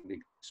haven't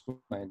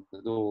explained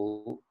at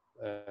all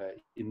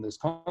in this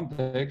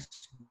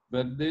context.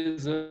 But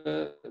there's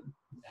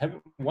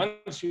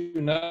once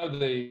you know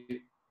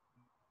the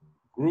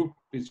group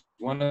is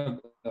one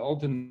of the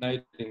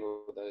alternating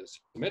or the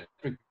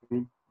symmetric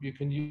group, you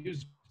can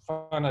use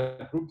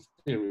finite group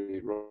theory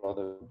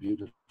rather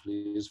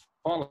beautifully as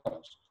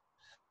follows.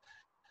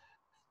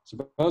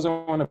 Suppose I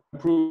want to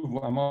prove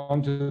I'm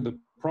onto the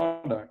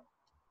product.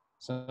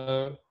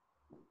 So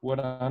what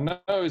I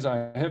know is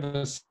I have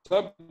a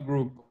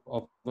subgroup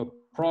of a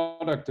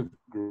product of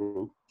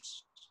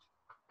groups.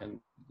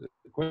 And the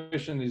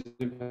question is,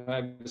 if I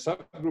have a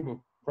subgroup of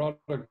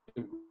product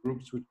of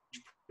groups which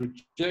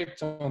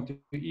projects onto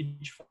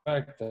each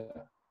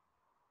factor,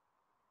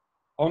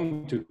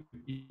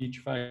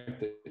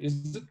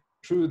 is it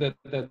true that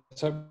that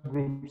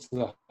subgroup is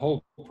the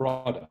whole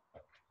product?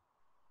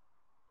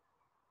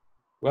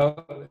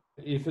 Well,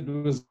 if it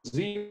was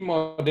Z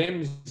mod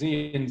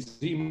MZ and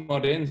Z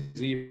mod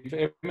NZ, if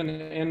M and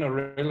N are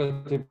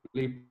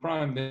relatively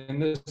prime, then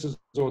this is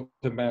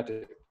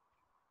automatic.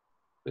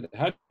 but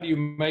how do you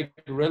make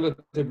it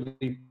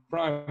relatively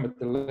prime at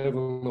the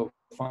level of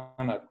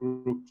finite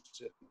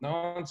groups? The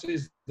answer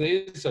is there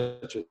is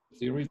such a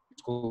theory.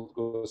 It's called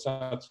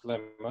Gaussat's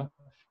lemma.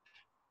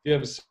 You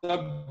have a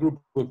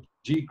subgroup of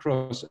G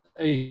cross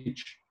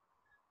H,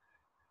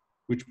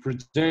 which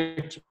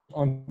projects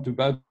onto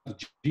both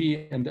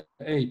G and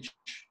H,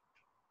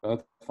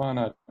 both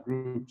finite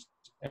groups,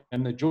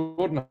 and the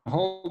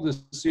Jordan-Holder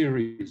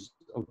series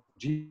of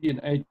G and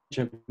H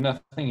have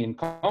nothing in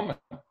common,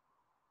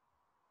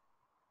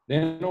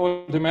 then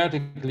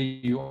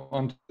automatically you're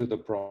onto the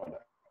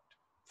product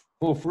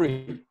for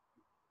free.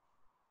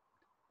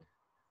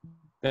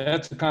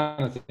 That's the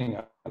kind of thing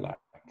I like.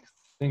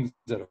 Things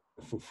that are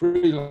for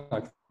free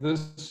like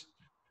this.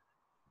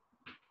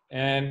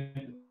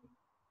 And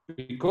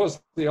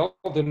because the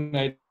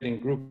alternating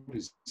group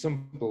is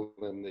simple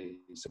and the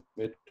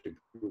symmetric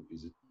group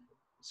is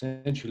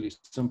essentially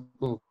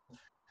simple,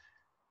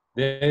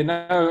 there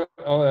are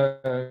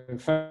no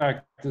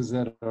factors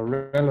that are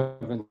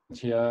relevant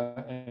here,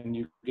 and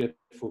you get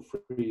for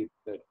free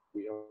that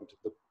we onto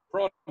the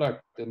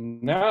product.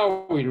 And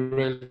now we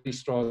really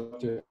start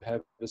to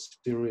have a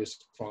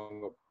serious,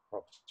 strong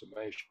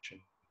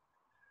approximation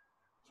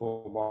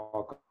for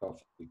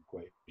Markov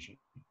equation,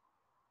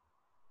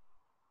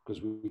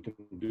 because we can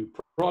do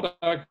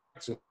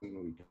products and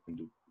we can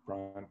do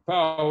prime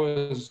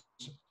powers,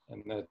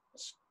 and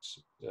that's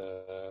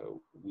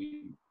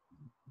we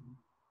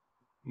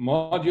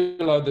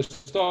modulo the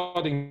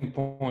starting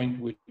point,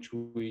 which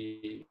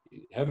we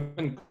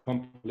haven't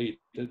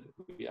completed.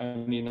 We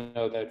only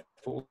know that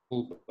for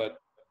all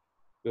but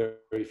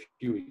very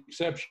few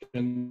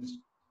exceptions.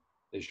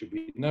 There should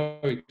be no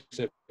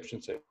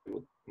exceptions that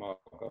would mark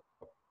up.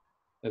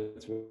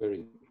 That's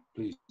very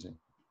pleasing.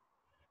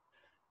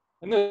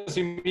 And this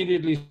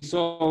immediately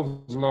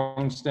solves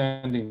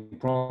long-standing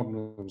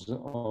problems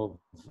of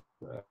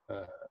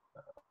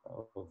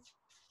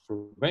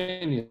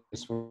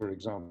Frobenius, for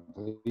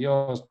example. He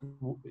asked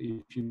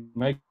if you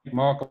make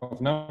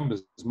Markov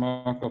numbers,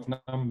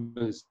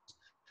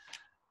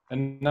 a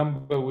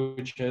number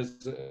which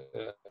has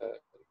a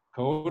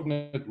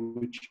coordinate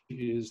which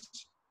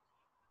is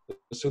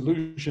the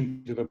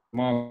solution to the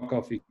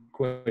Markov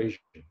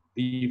equation,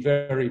 the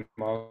very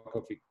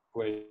Markov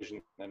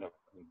equation that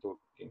I've been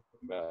talking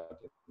about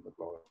in the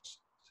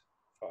last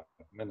 5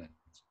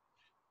 minutes.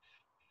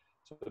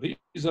 So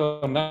these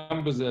are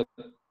numbers that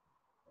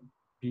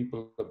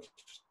people have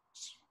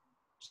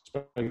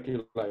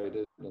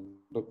speculated and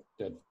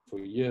looked at for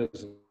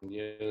years and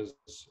years,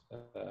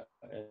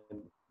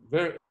 and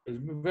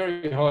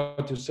very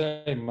hard to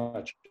say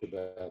much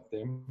about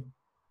them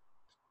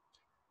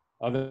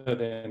other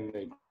than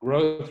the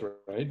growth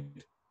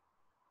rate.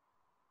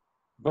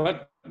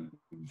 But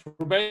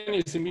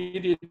Frobenius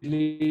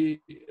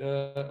immediately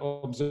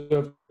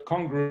observed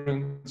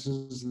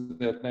congruences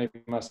that they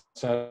must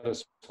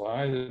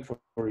satisfy.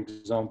 For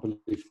example,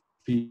 if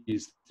P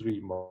is 3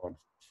 mod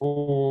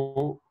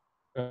 4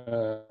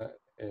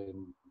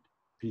 and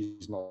P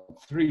is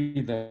not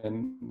 3,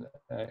 then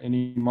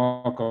any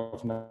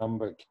Markov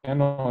number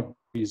cannot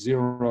be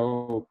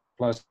 0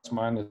 plus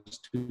minus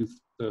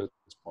 2/3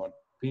 mod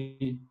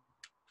P.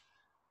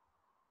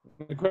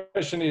 The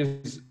question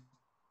is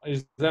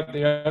that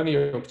the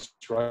only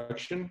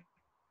obstruction?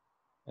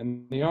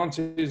 And the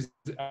answer is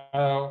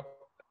our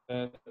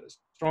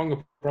strong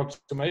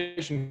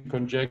approximation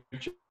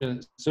conjecture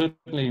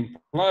certainly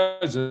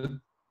implies it.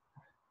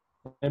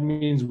 That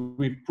means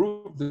we've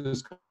proved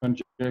this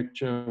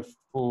conjecture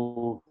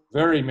for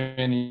very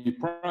many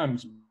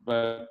primes,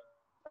 but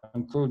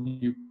until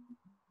you,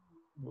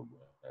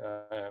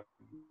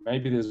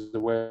 maybe there's a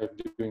way of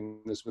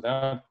doing this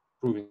without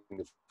proving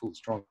the full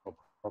strong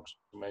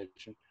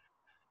approximation.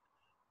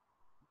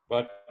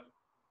 But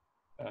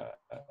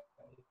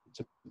it's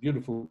a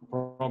beautiful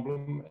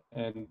problem,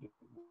 and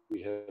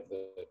we have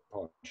the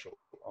partial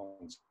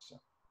answer.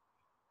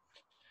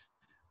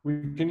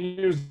 We can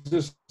use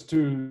this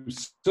to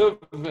serve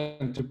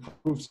and to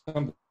prove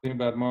something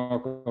about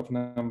Markov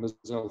numbers.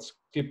 I'll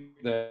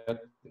skip that,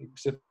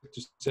 except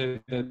to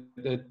say that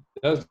it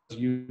does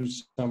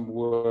use some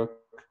work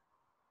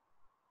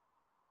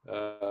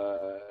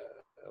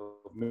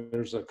of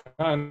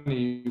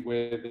Mirzakhani,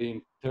 where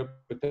the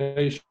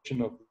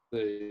interpretation of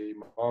the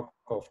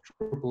Markov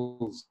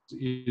triples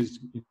is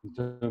in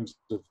terms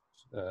of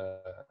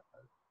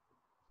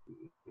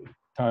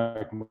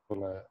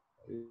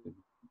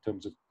in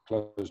terms of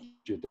closed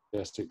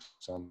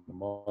geodesics on the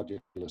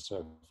modular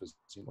surface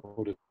in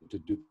order to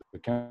do the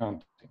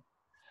counting.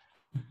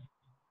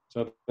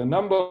 So the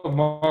number of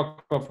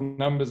Markov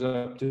numbers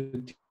up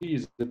to T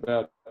is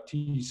about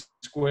T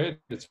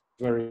squared. It's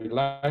very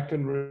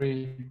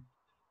Lachenry.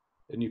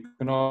 And you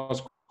can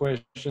ask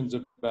questions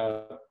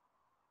about,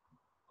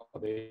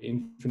 are there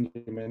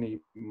infinitely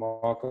many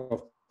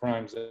Markov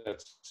primes?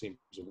 That seems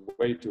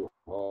way too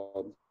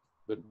hard,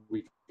 but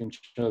we can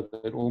show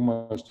that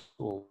almost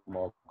all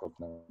Markov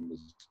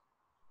numbers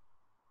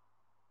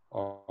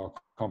are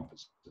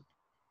composite.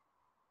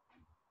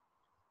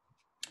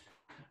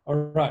 All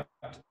right.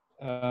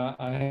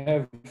 I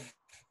have,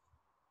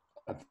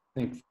 I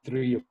think,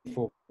 3 or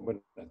 4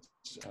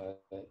 minutes.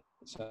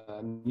 So I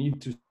need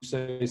to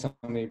say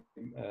something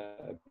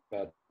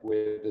about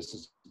where this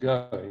is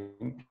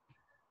going.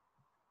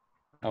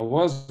 I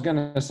was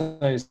going to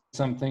say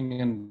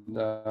something, and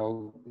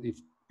if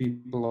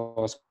people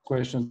ask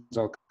questions,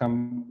 I'll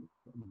come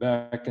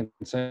back and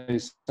say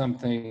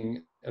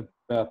something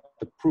about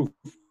the proof,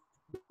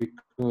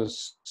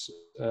 because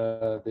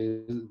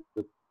the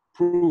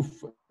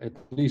proof, at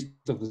least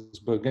of this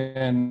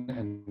Bergen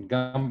and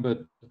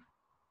Gambit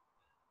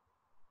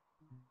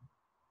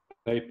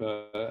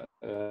paper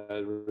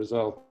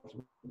result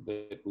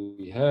that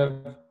we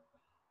have,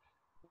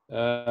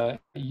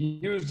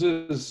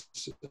 uses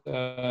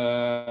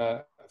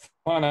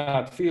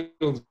finite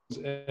fields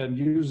and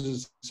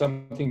uses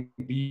something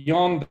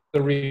beyond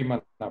the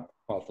Riemann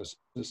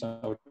hypothesis. I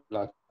would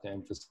like to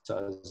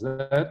emphasize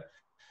that.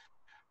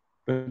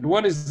 But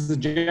what is the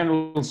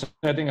general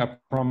setting? I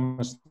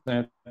promised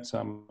that, so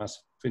I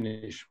must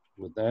finish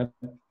with that.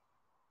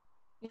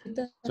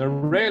 So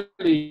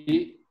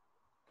really,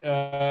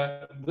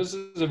 this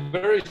is a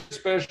very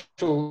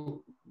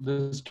special,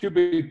 this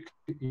cubic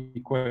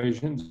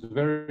equation is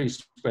very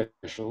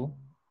special.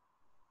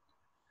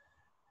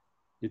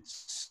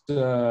 It's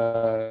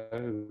a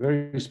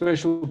very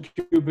special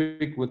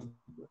cubic with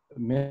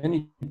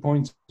many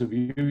points of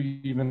view,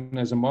 even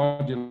as a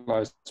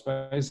moduli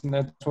space, and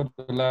that's what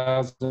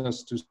allows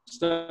us to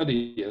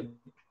study it.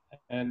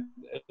 And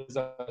as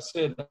I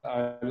said,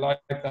 I like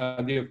the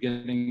idea of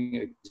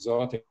getting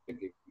exotic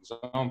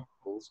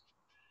examples.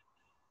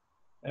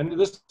 And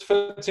this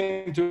fits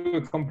into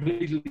a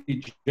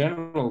completely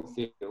general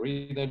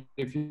theory that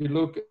if you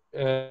look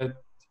at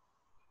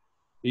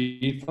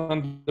the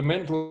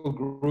fundamental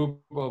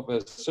group of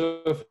a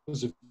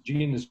surface of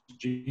genus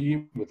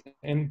G with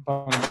n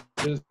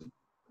punctures,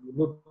 you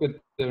look at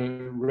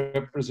the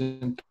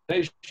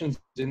representations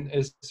in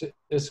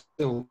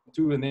SL2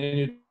 and then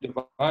you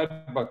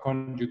divide by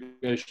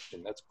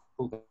conjugation. That's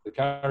called the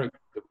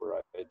character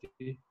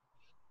variety.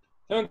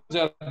 Turns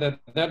out that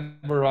that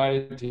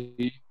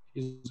variety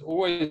is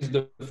always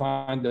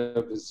defined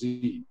over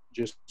Z,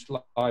 just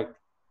like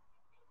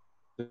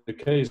the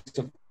case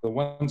of the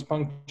ones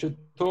punctured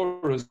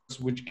torus,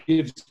 which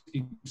gives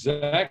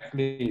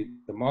exactly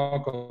the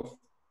Markov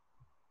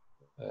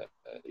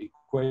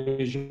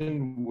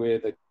equation where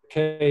the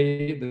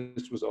K,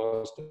 this was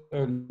asked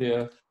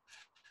earlier,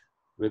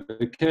 where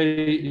the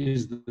K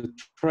is the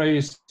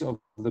trace of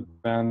the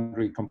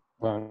boundary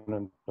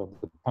component of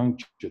the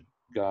punctured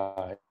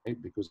guy,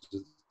 because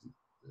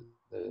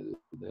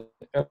the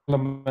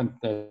element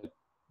that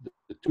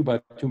the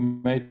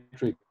 2x2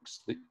 matrix,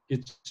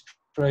 its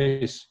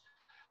trace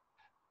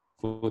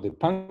for the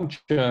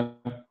puncture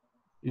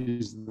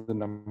is the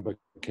number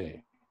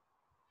K.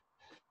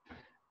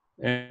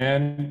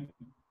 And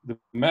the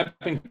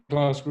mapping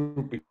class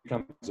group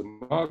becomes a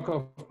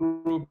Markov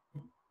group,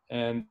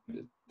 and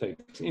it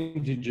takes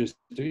integers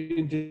to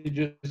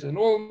integers, and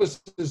all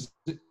this is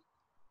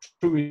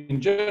true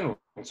in general.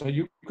 So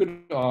you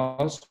could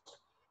ask,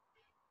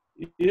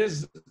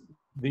 is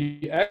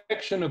the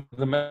action of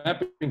the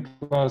mapping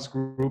class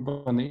group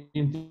on the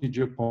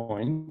integer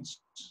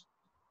points,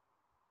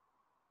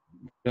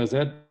 does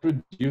that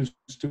reduce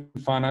to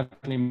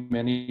finitely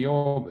many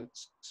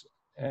orbits?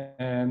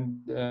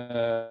 And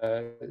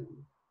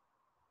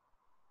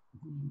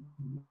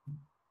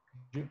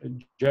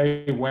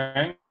J.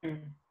 Wang,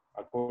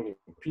 I call him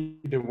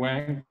Peter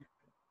Wang,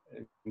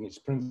 in his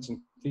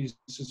Princeton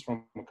thesis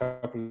from a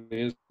couple of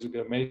years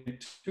ago,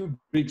 made 2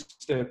 big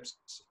steps,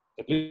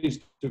 at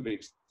least 2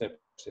 big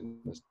steps in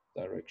this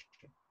direction.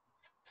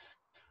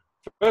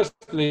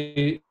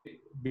 Firstly,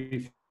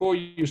 before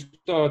you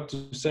start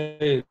to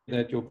say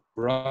that your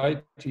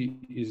variety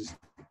is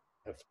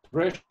a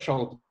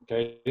threshold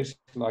case,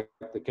 like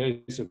the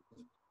case of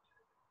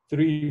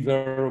 3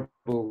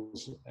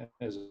 variables,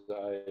 as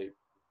I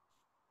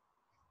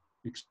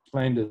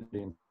explained it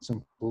in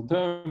simple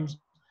terms,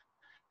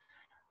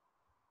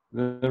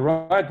 the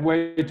right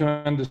way to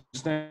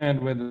understand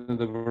whether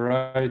the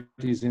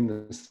variety is in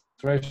this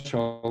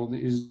threshold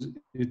is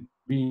it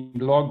being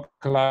log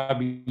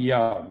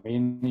Calabi-Yau,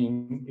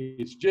 meaning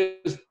it's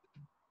just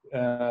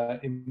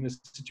in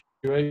this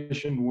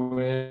situation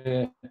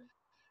where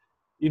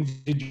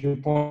integer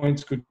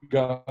points could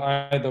go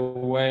either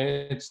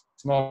way. It's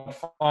not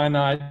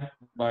finite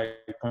by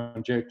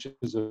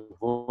conjectures of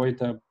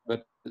Voita,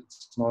 but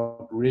it's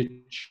not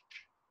rich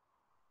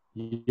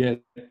yet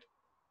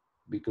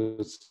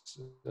because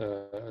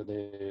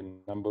the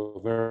number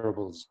of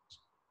variables.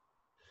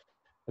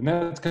 And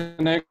that's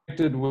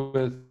connected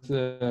with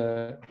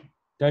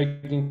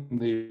taking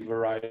the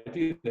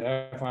variety, the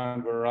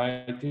affine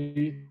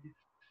variety,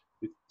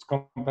 its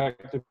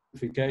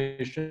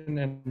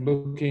compactification, and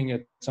looking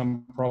at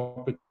some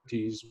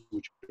properties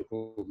which are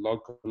called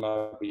log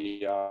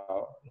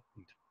Calabi-Yau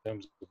in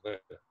terms of the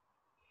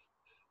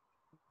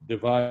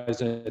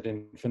divisor at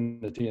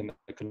infinity and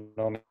the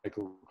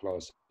canonical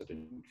class at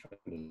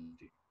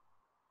infinity.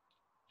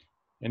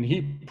 And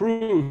he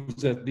proves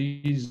that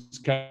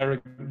these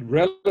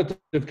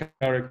relative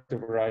character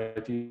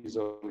varieties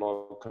are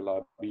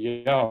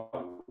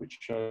log-Calabi-Yau, which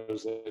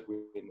shows that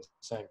we're in the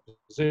same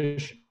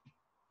position.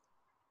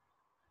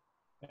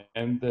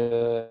 And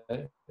the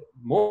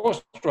more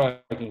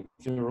striking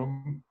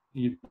theorem,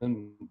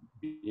 even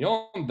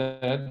beyond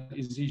that,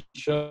 is he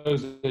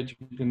shows that you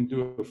can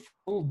do a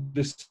full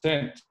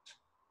descent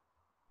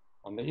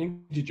on the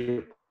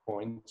integer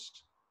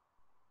points,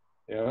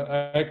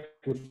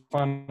 act with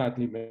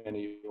finitely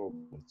many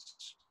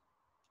orbits.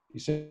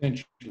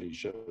 Essentially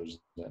shows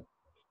that.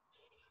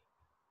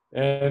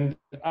 And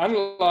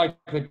unlike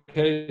the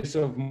case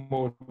of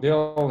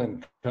Mordell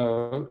and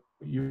co.,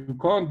 you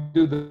can't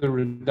do the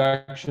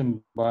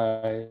reduction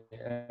by,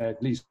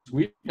 at least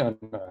we don't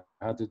know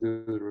how to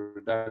do the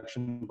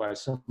reduction by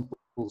simple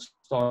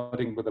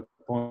starting with a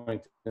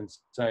point and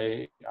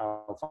say,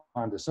 I'll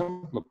find a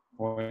simpler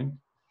point.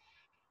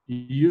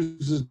 He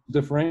uses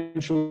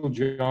differential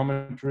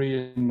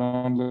geometry and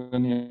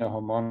nonlinear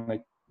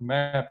harmonic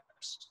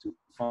maps to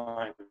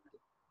find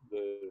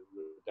the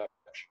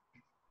reduction.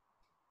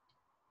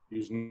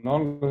 Using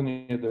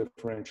nonlinear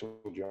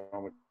differential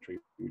geometry,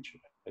 which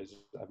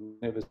I've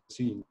never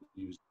seen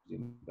used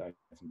in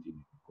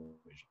Diophantine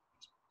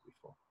equations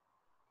before.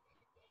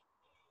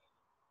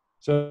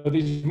 So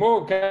these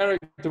more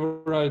character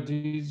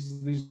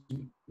varieties, these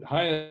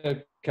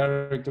higher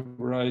character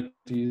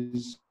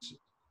varieties,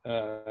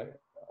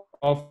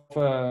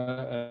 offer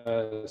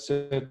a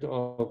set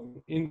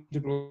of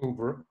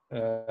integral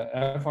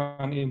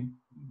affine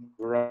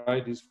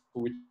varieties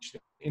for which the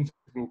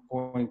integral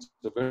points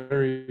are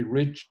very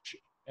rich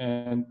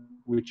and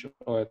which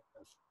are at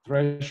the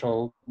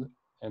threshold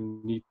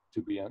and need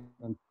to be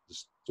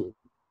understood.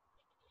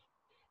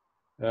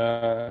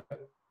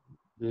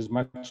 There's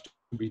much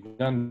to be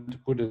done to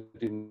put it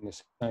in the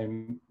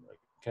same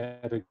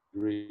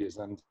category as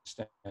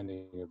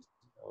understanding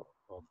of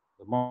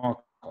the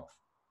Markov.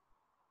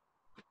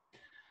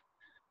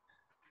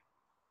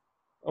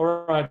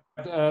 All right,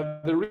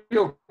 the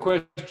real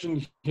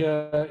question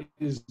here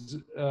is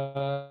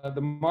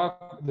the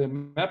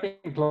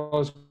mapping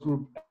class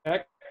group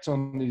acts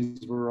on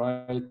these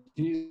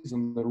varieties,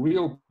 and the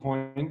real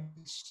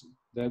points,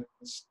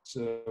 that's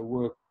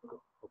work of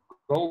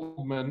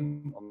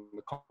Goldman on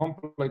the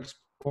complex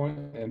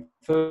point, and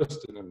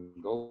Thurston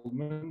and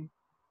Goldman,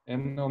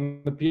 and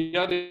on the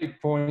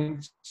periodic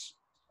points,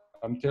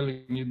 I'm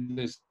telling you,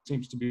 there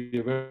seems to be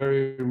a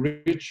very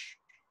rich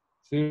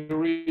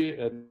theory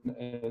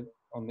and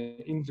on the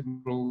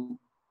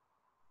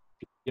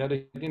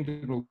periodic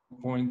integral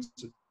points,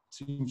 it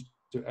seems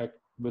to act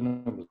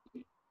minimally,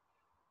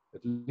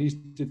 at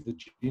least if the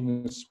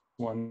genus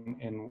 1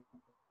 and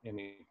n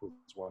equals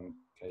 1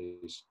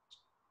 case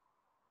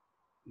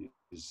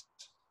is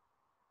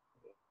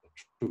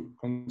true.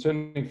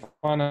 Concerning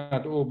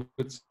finite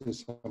orbits,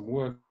 there's some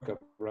work. I've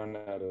run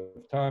out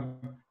of time.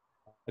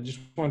 I just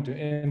want to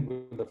end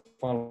with the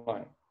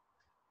following.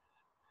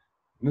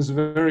 And this is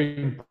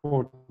very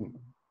important.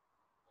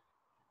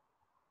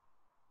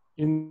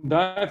 In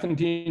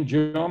Diophantine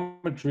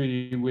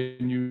geometry,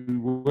 when you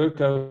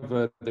work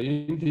over the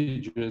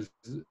integers,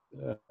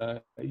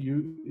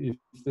 if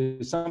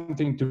there's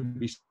something to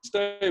be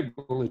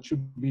stable, it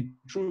should be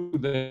true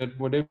that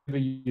whatever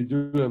you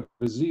do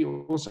over Z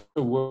also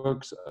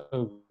works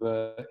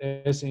over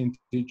S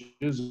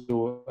integers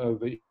or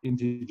over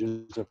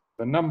integers of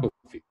a number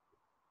field.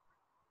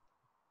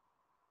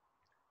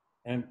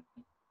 And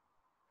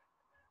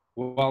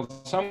while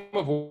some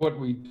of what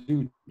we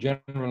do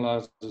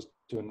generalizes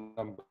to a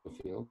number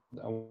field,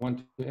 I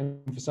want to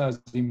emphasize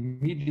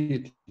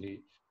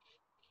immediately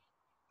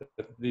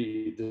that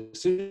the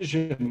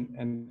decision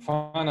and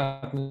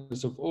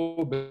finiteness of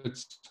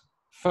orbits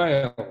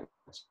fails.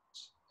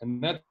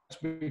 And that's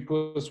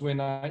because when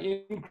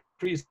I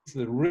increase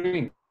the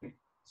ring,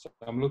 so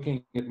I'm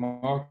looking at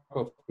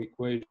Markov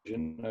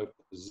equation of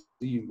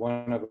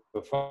Z1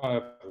 over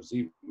 5 or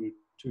Z root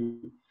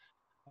 2,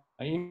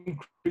 I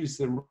increase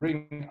the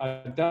ring,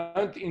 I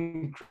don't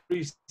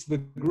increase the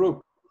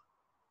group.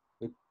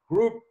 The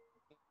group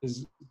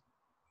is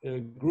a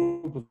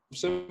group of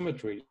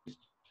symmetries.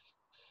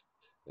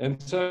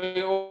 And so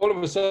all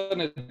of a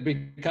sudden it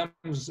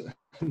becomes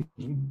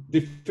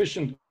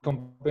deficient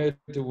compared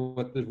to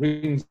what the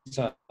ring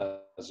size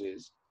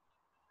is.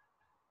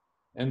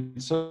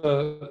 And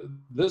so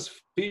this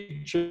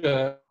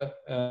feature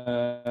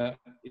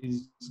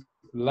is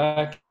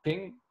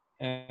lacking,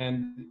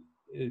 and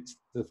it's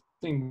the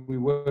thing we're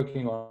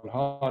working on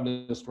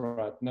hardest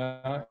right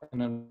now,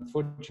 and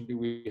unfortunately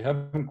we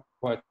haven't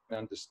quite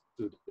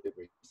understood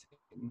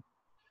everything.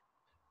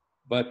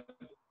 But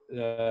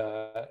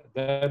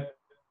that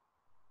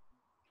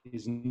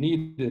is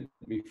needed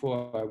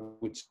before I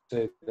would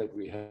say that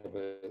we have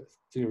a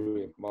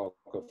theory of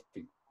Markov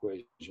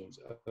equations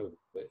over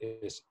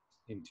S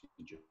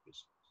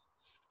integers.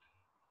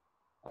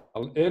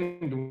 I'll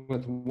end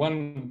with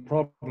one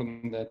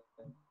problem that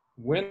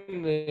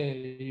when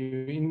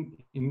you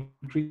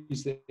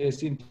increase the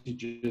S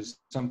integers,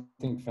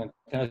 something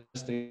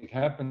fantastic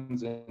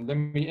happens. And let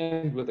me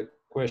end with a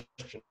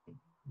question,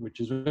 which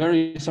is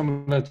very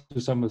similar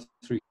to sum of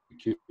 3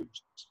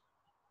 cubes.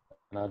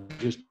 And I'll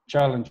just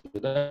challenge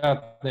it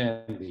out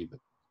there and leave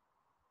it.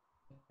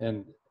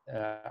 And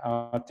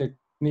our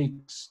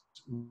techniques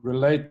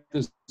relate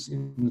this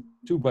in the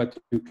 2 by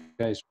 2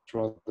 case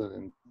rather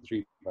than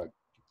 3 by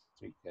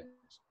 3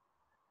 case.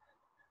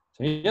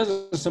 So here's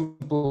a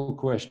simple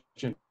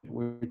question,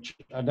 which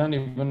I don't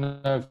even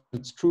know if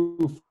it's true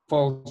or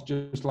false,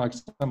 just like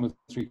sum of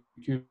 3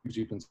 cubes.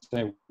 You can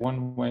say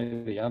one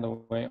way, the other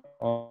way,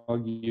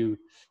 argue,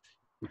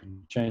 you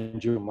can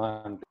change your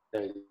mind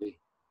daily.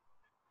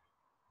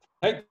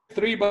 Take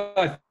 3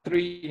 by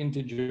 3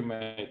 integer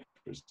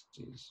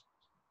matrices.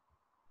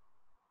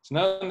 It's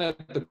known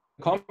that the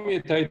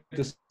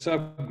commutator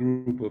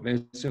subgroup of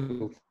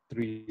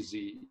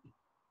SL3Z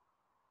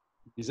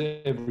is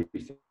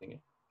everything.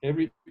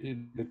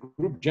 The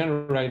group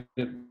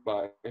generated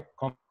by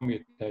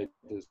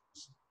commutators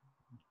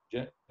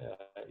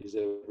is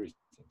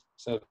everything.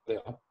 So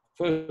the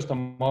first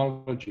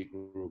homology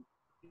group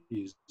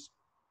is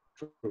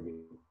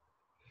trivial.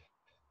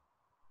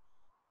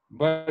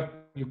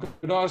 But you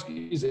could ask,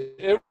 is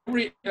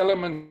every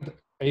element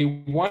a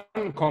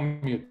one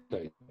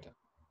commutator?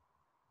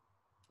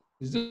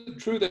 Is it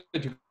true that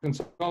you can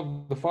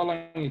solve the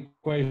following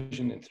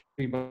equation in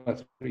 3 by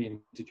 3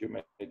 integer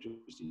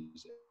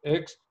matrices?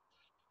 X,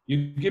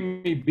 you give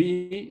me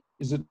B,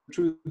 is it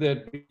true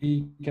that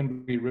B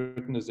can be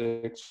written as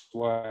X,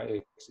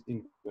 Y, X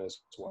inverse,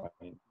 Y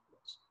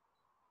inverse?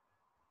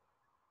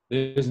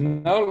 There's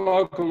no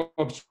local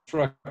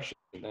obstruction.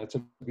 That's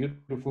a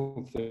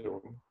beautiful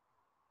theorem.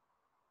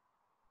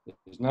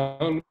 There's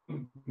no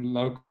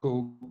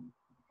local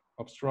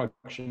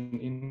obstruction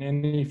in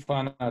any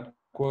finite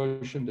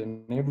quotient,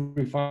 and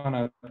every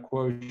finite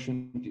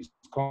quotient is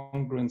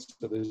congruent,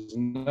 so there's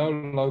no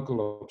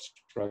local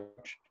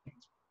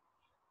obstructions.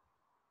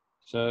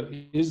 So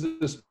is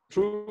this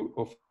true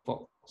or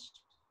false?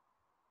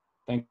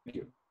 Thank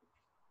you.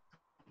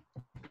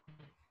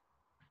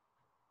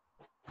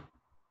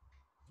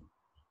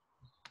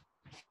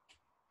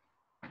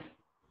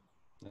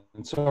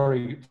 And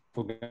sorry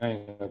for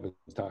going over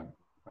time.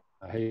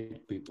 I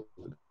hate people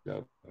who go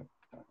over time.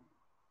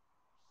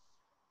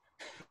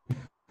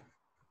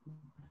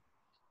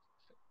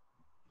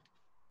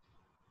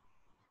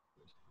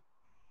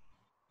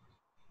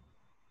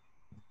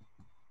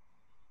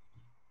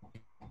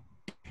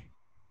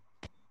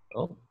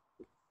 Well,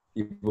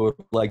 you would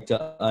like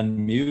to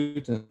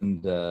unmute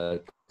and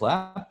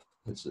clap.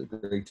 It's a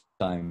great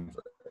time.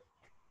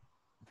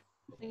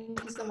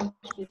 Thank you so much,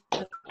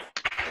 Peter.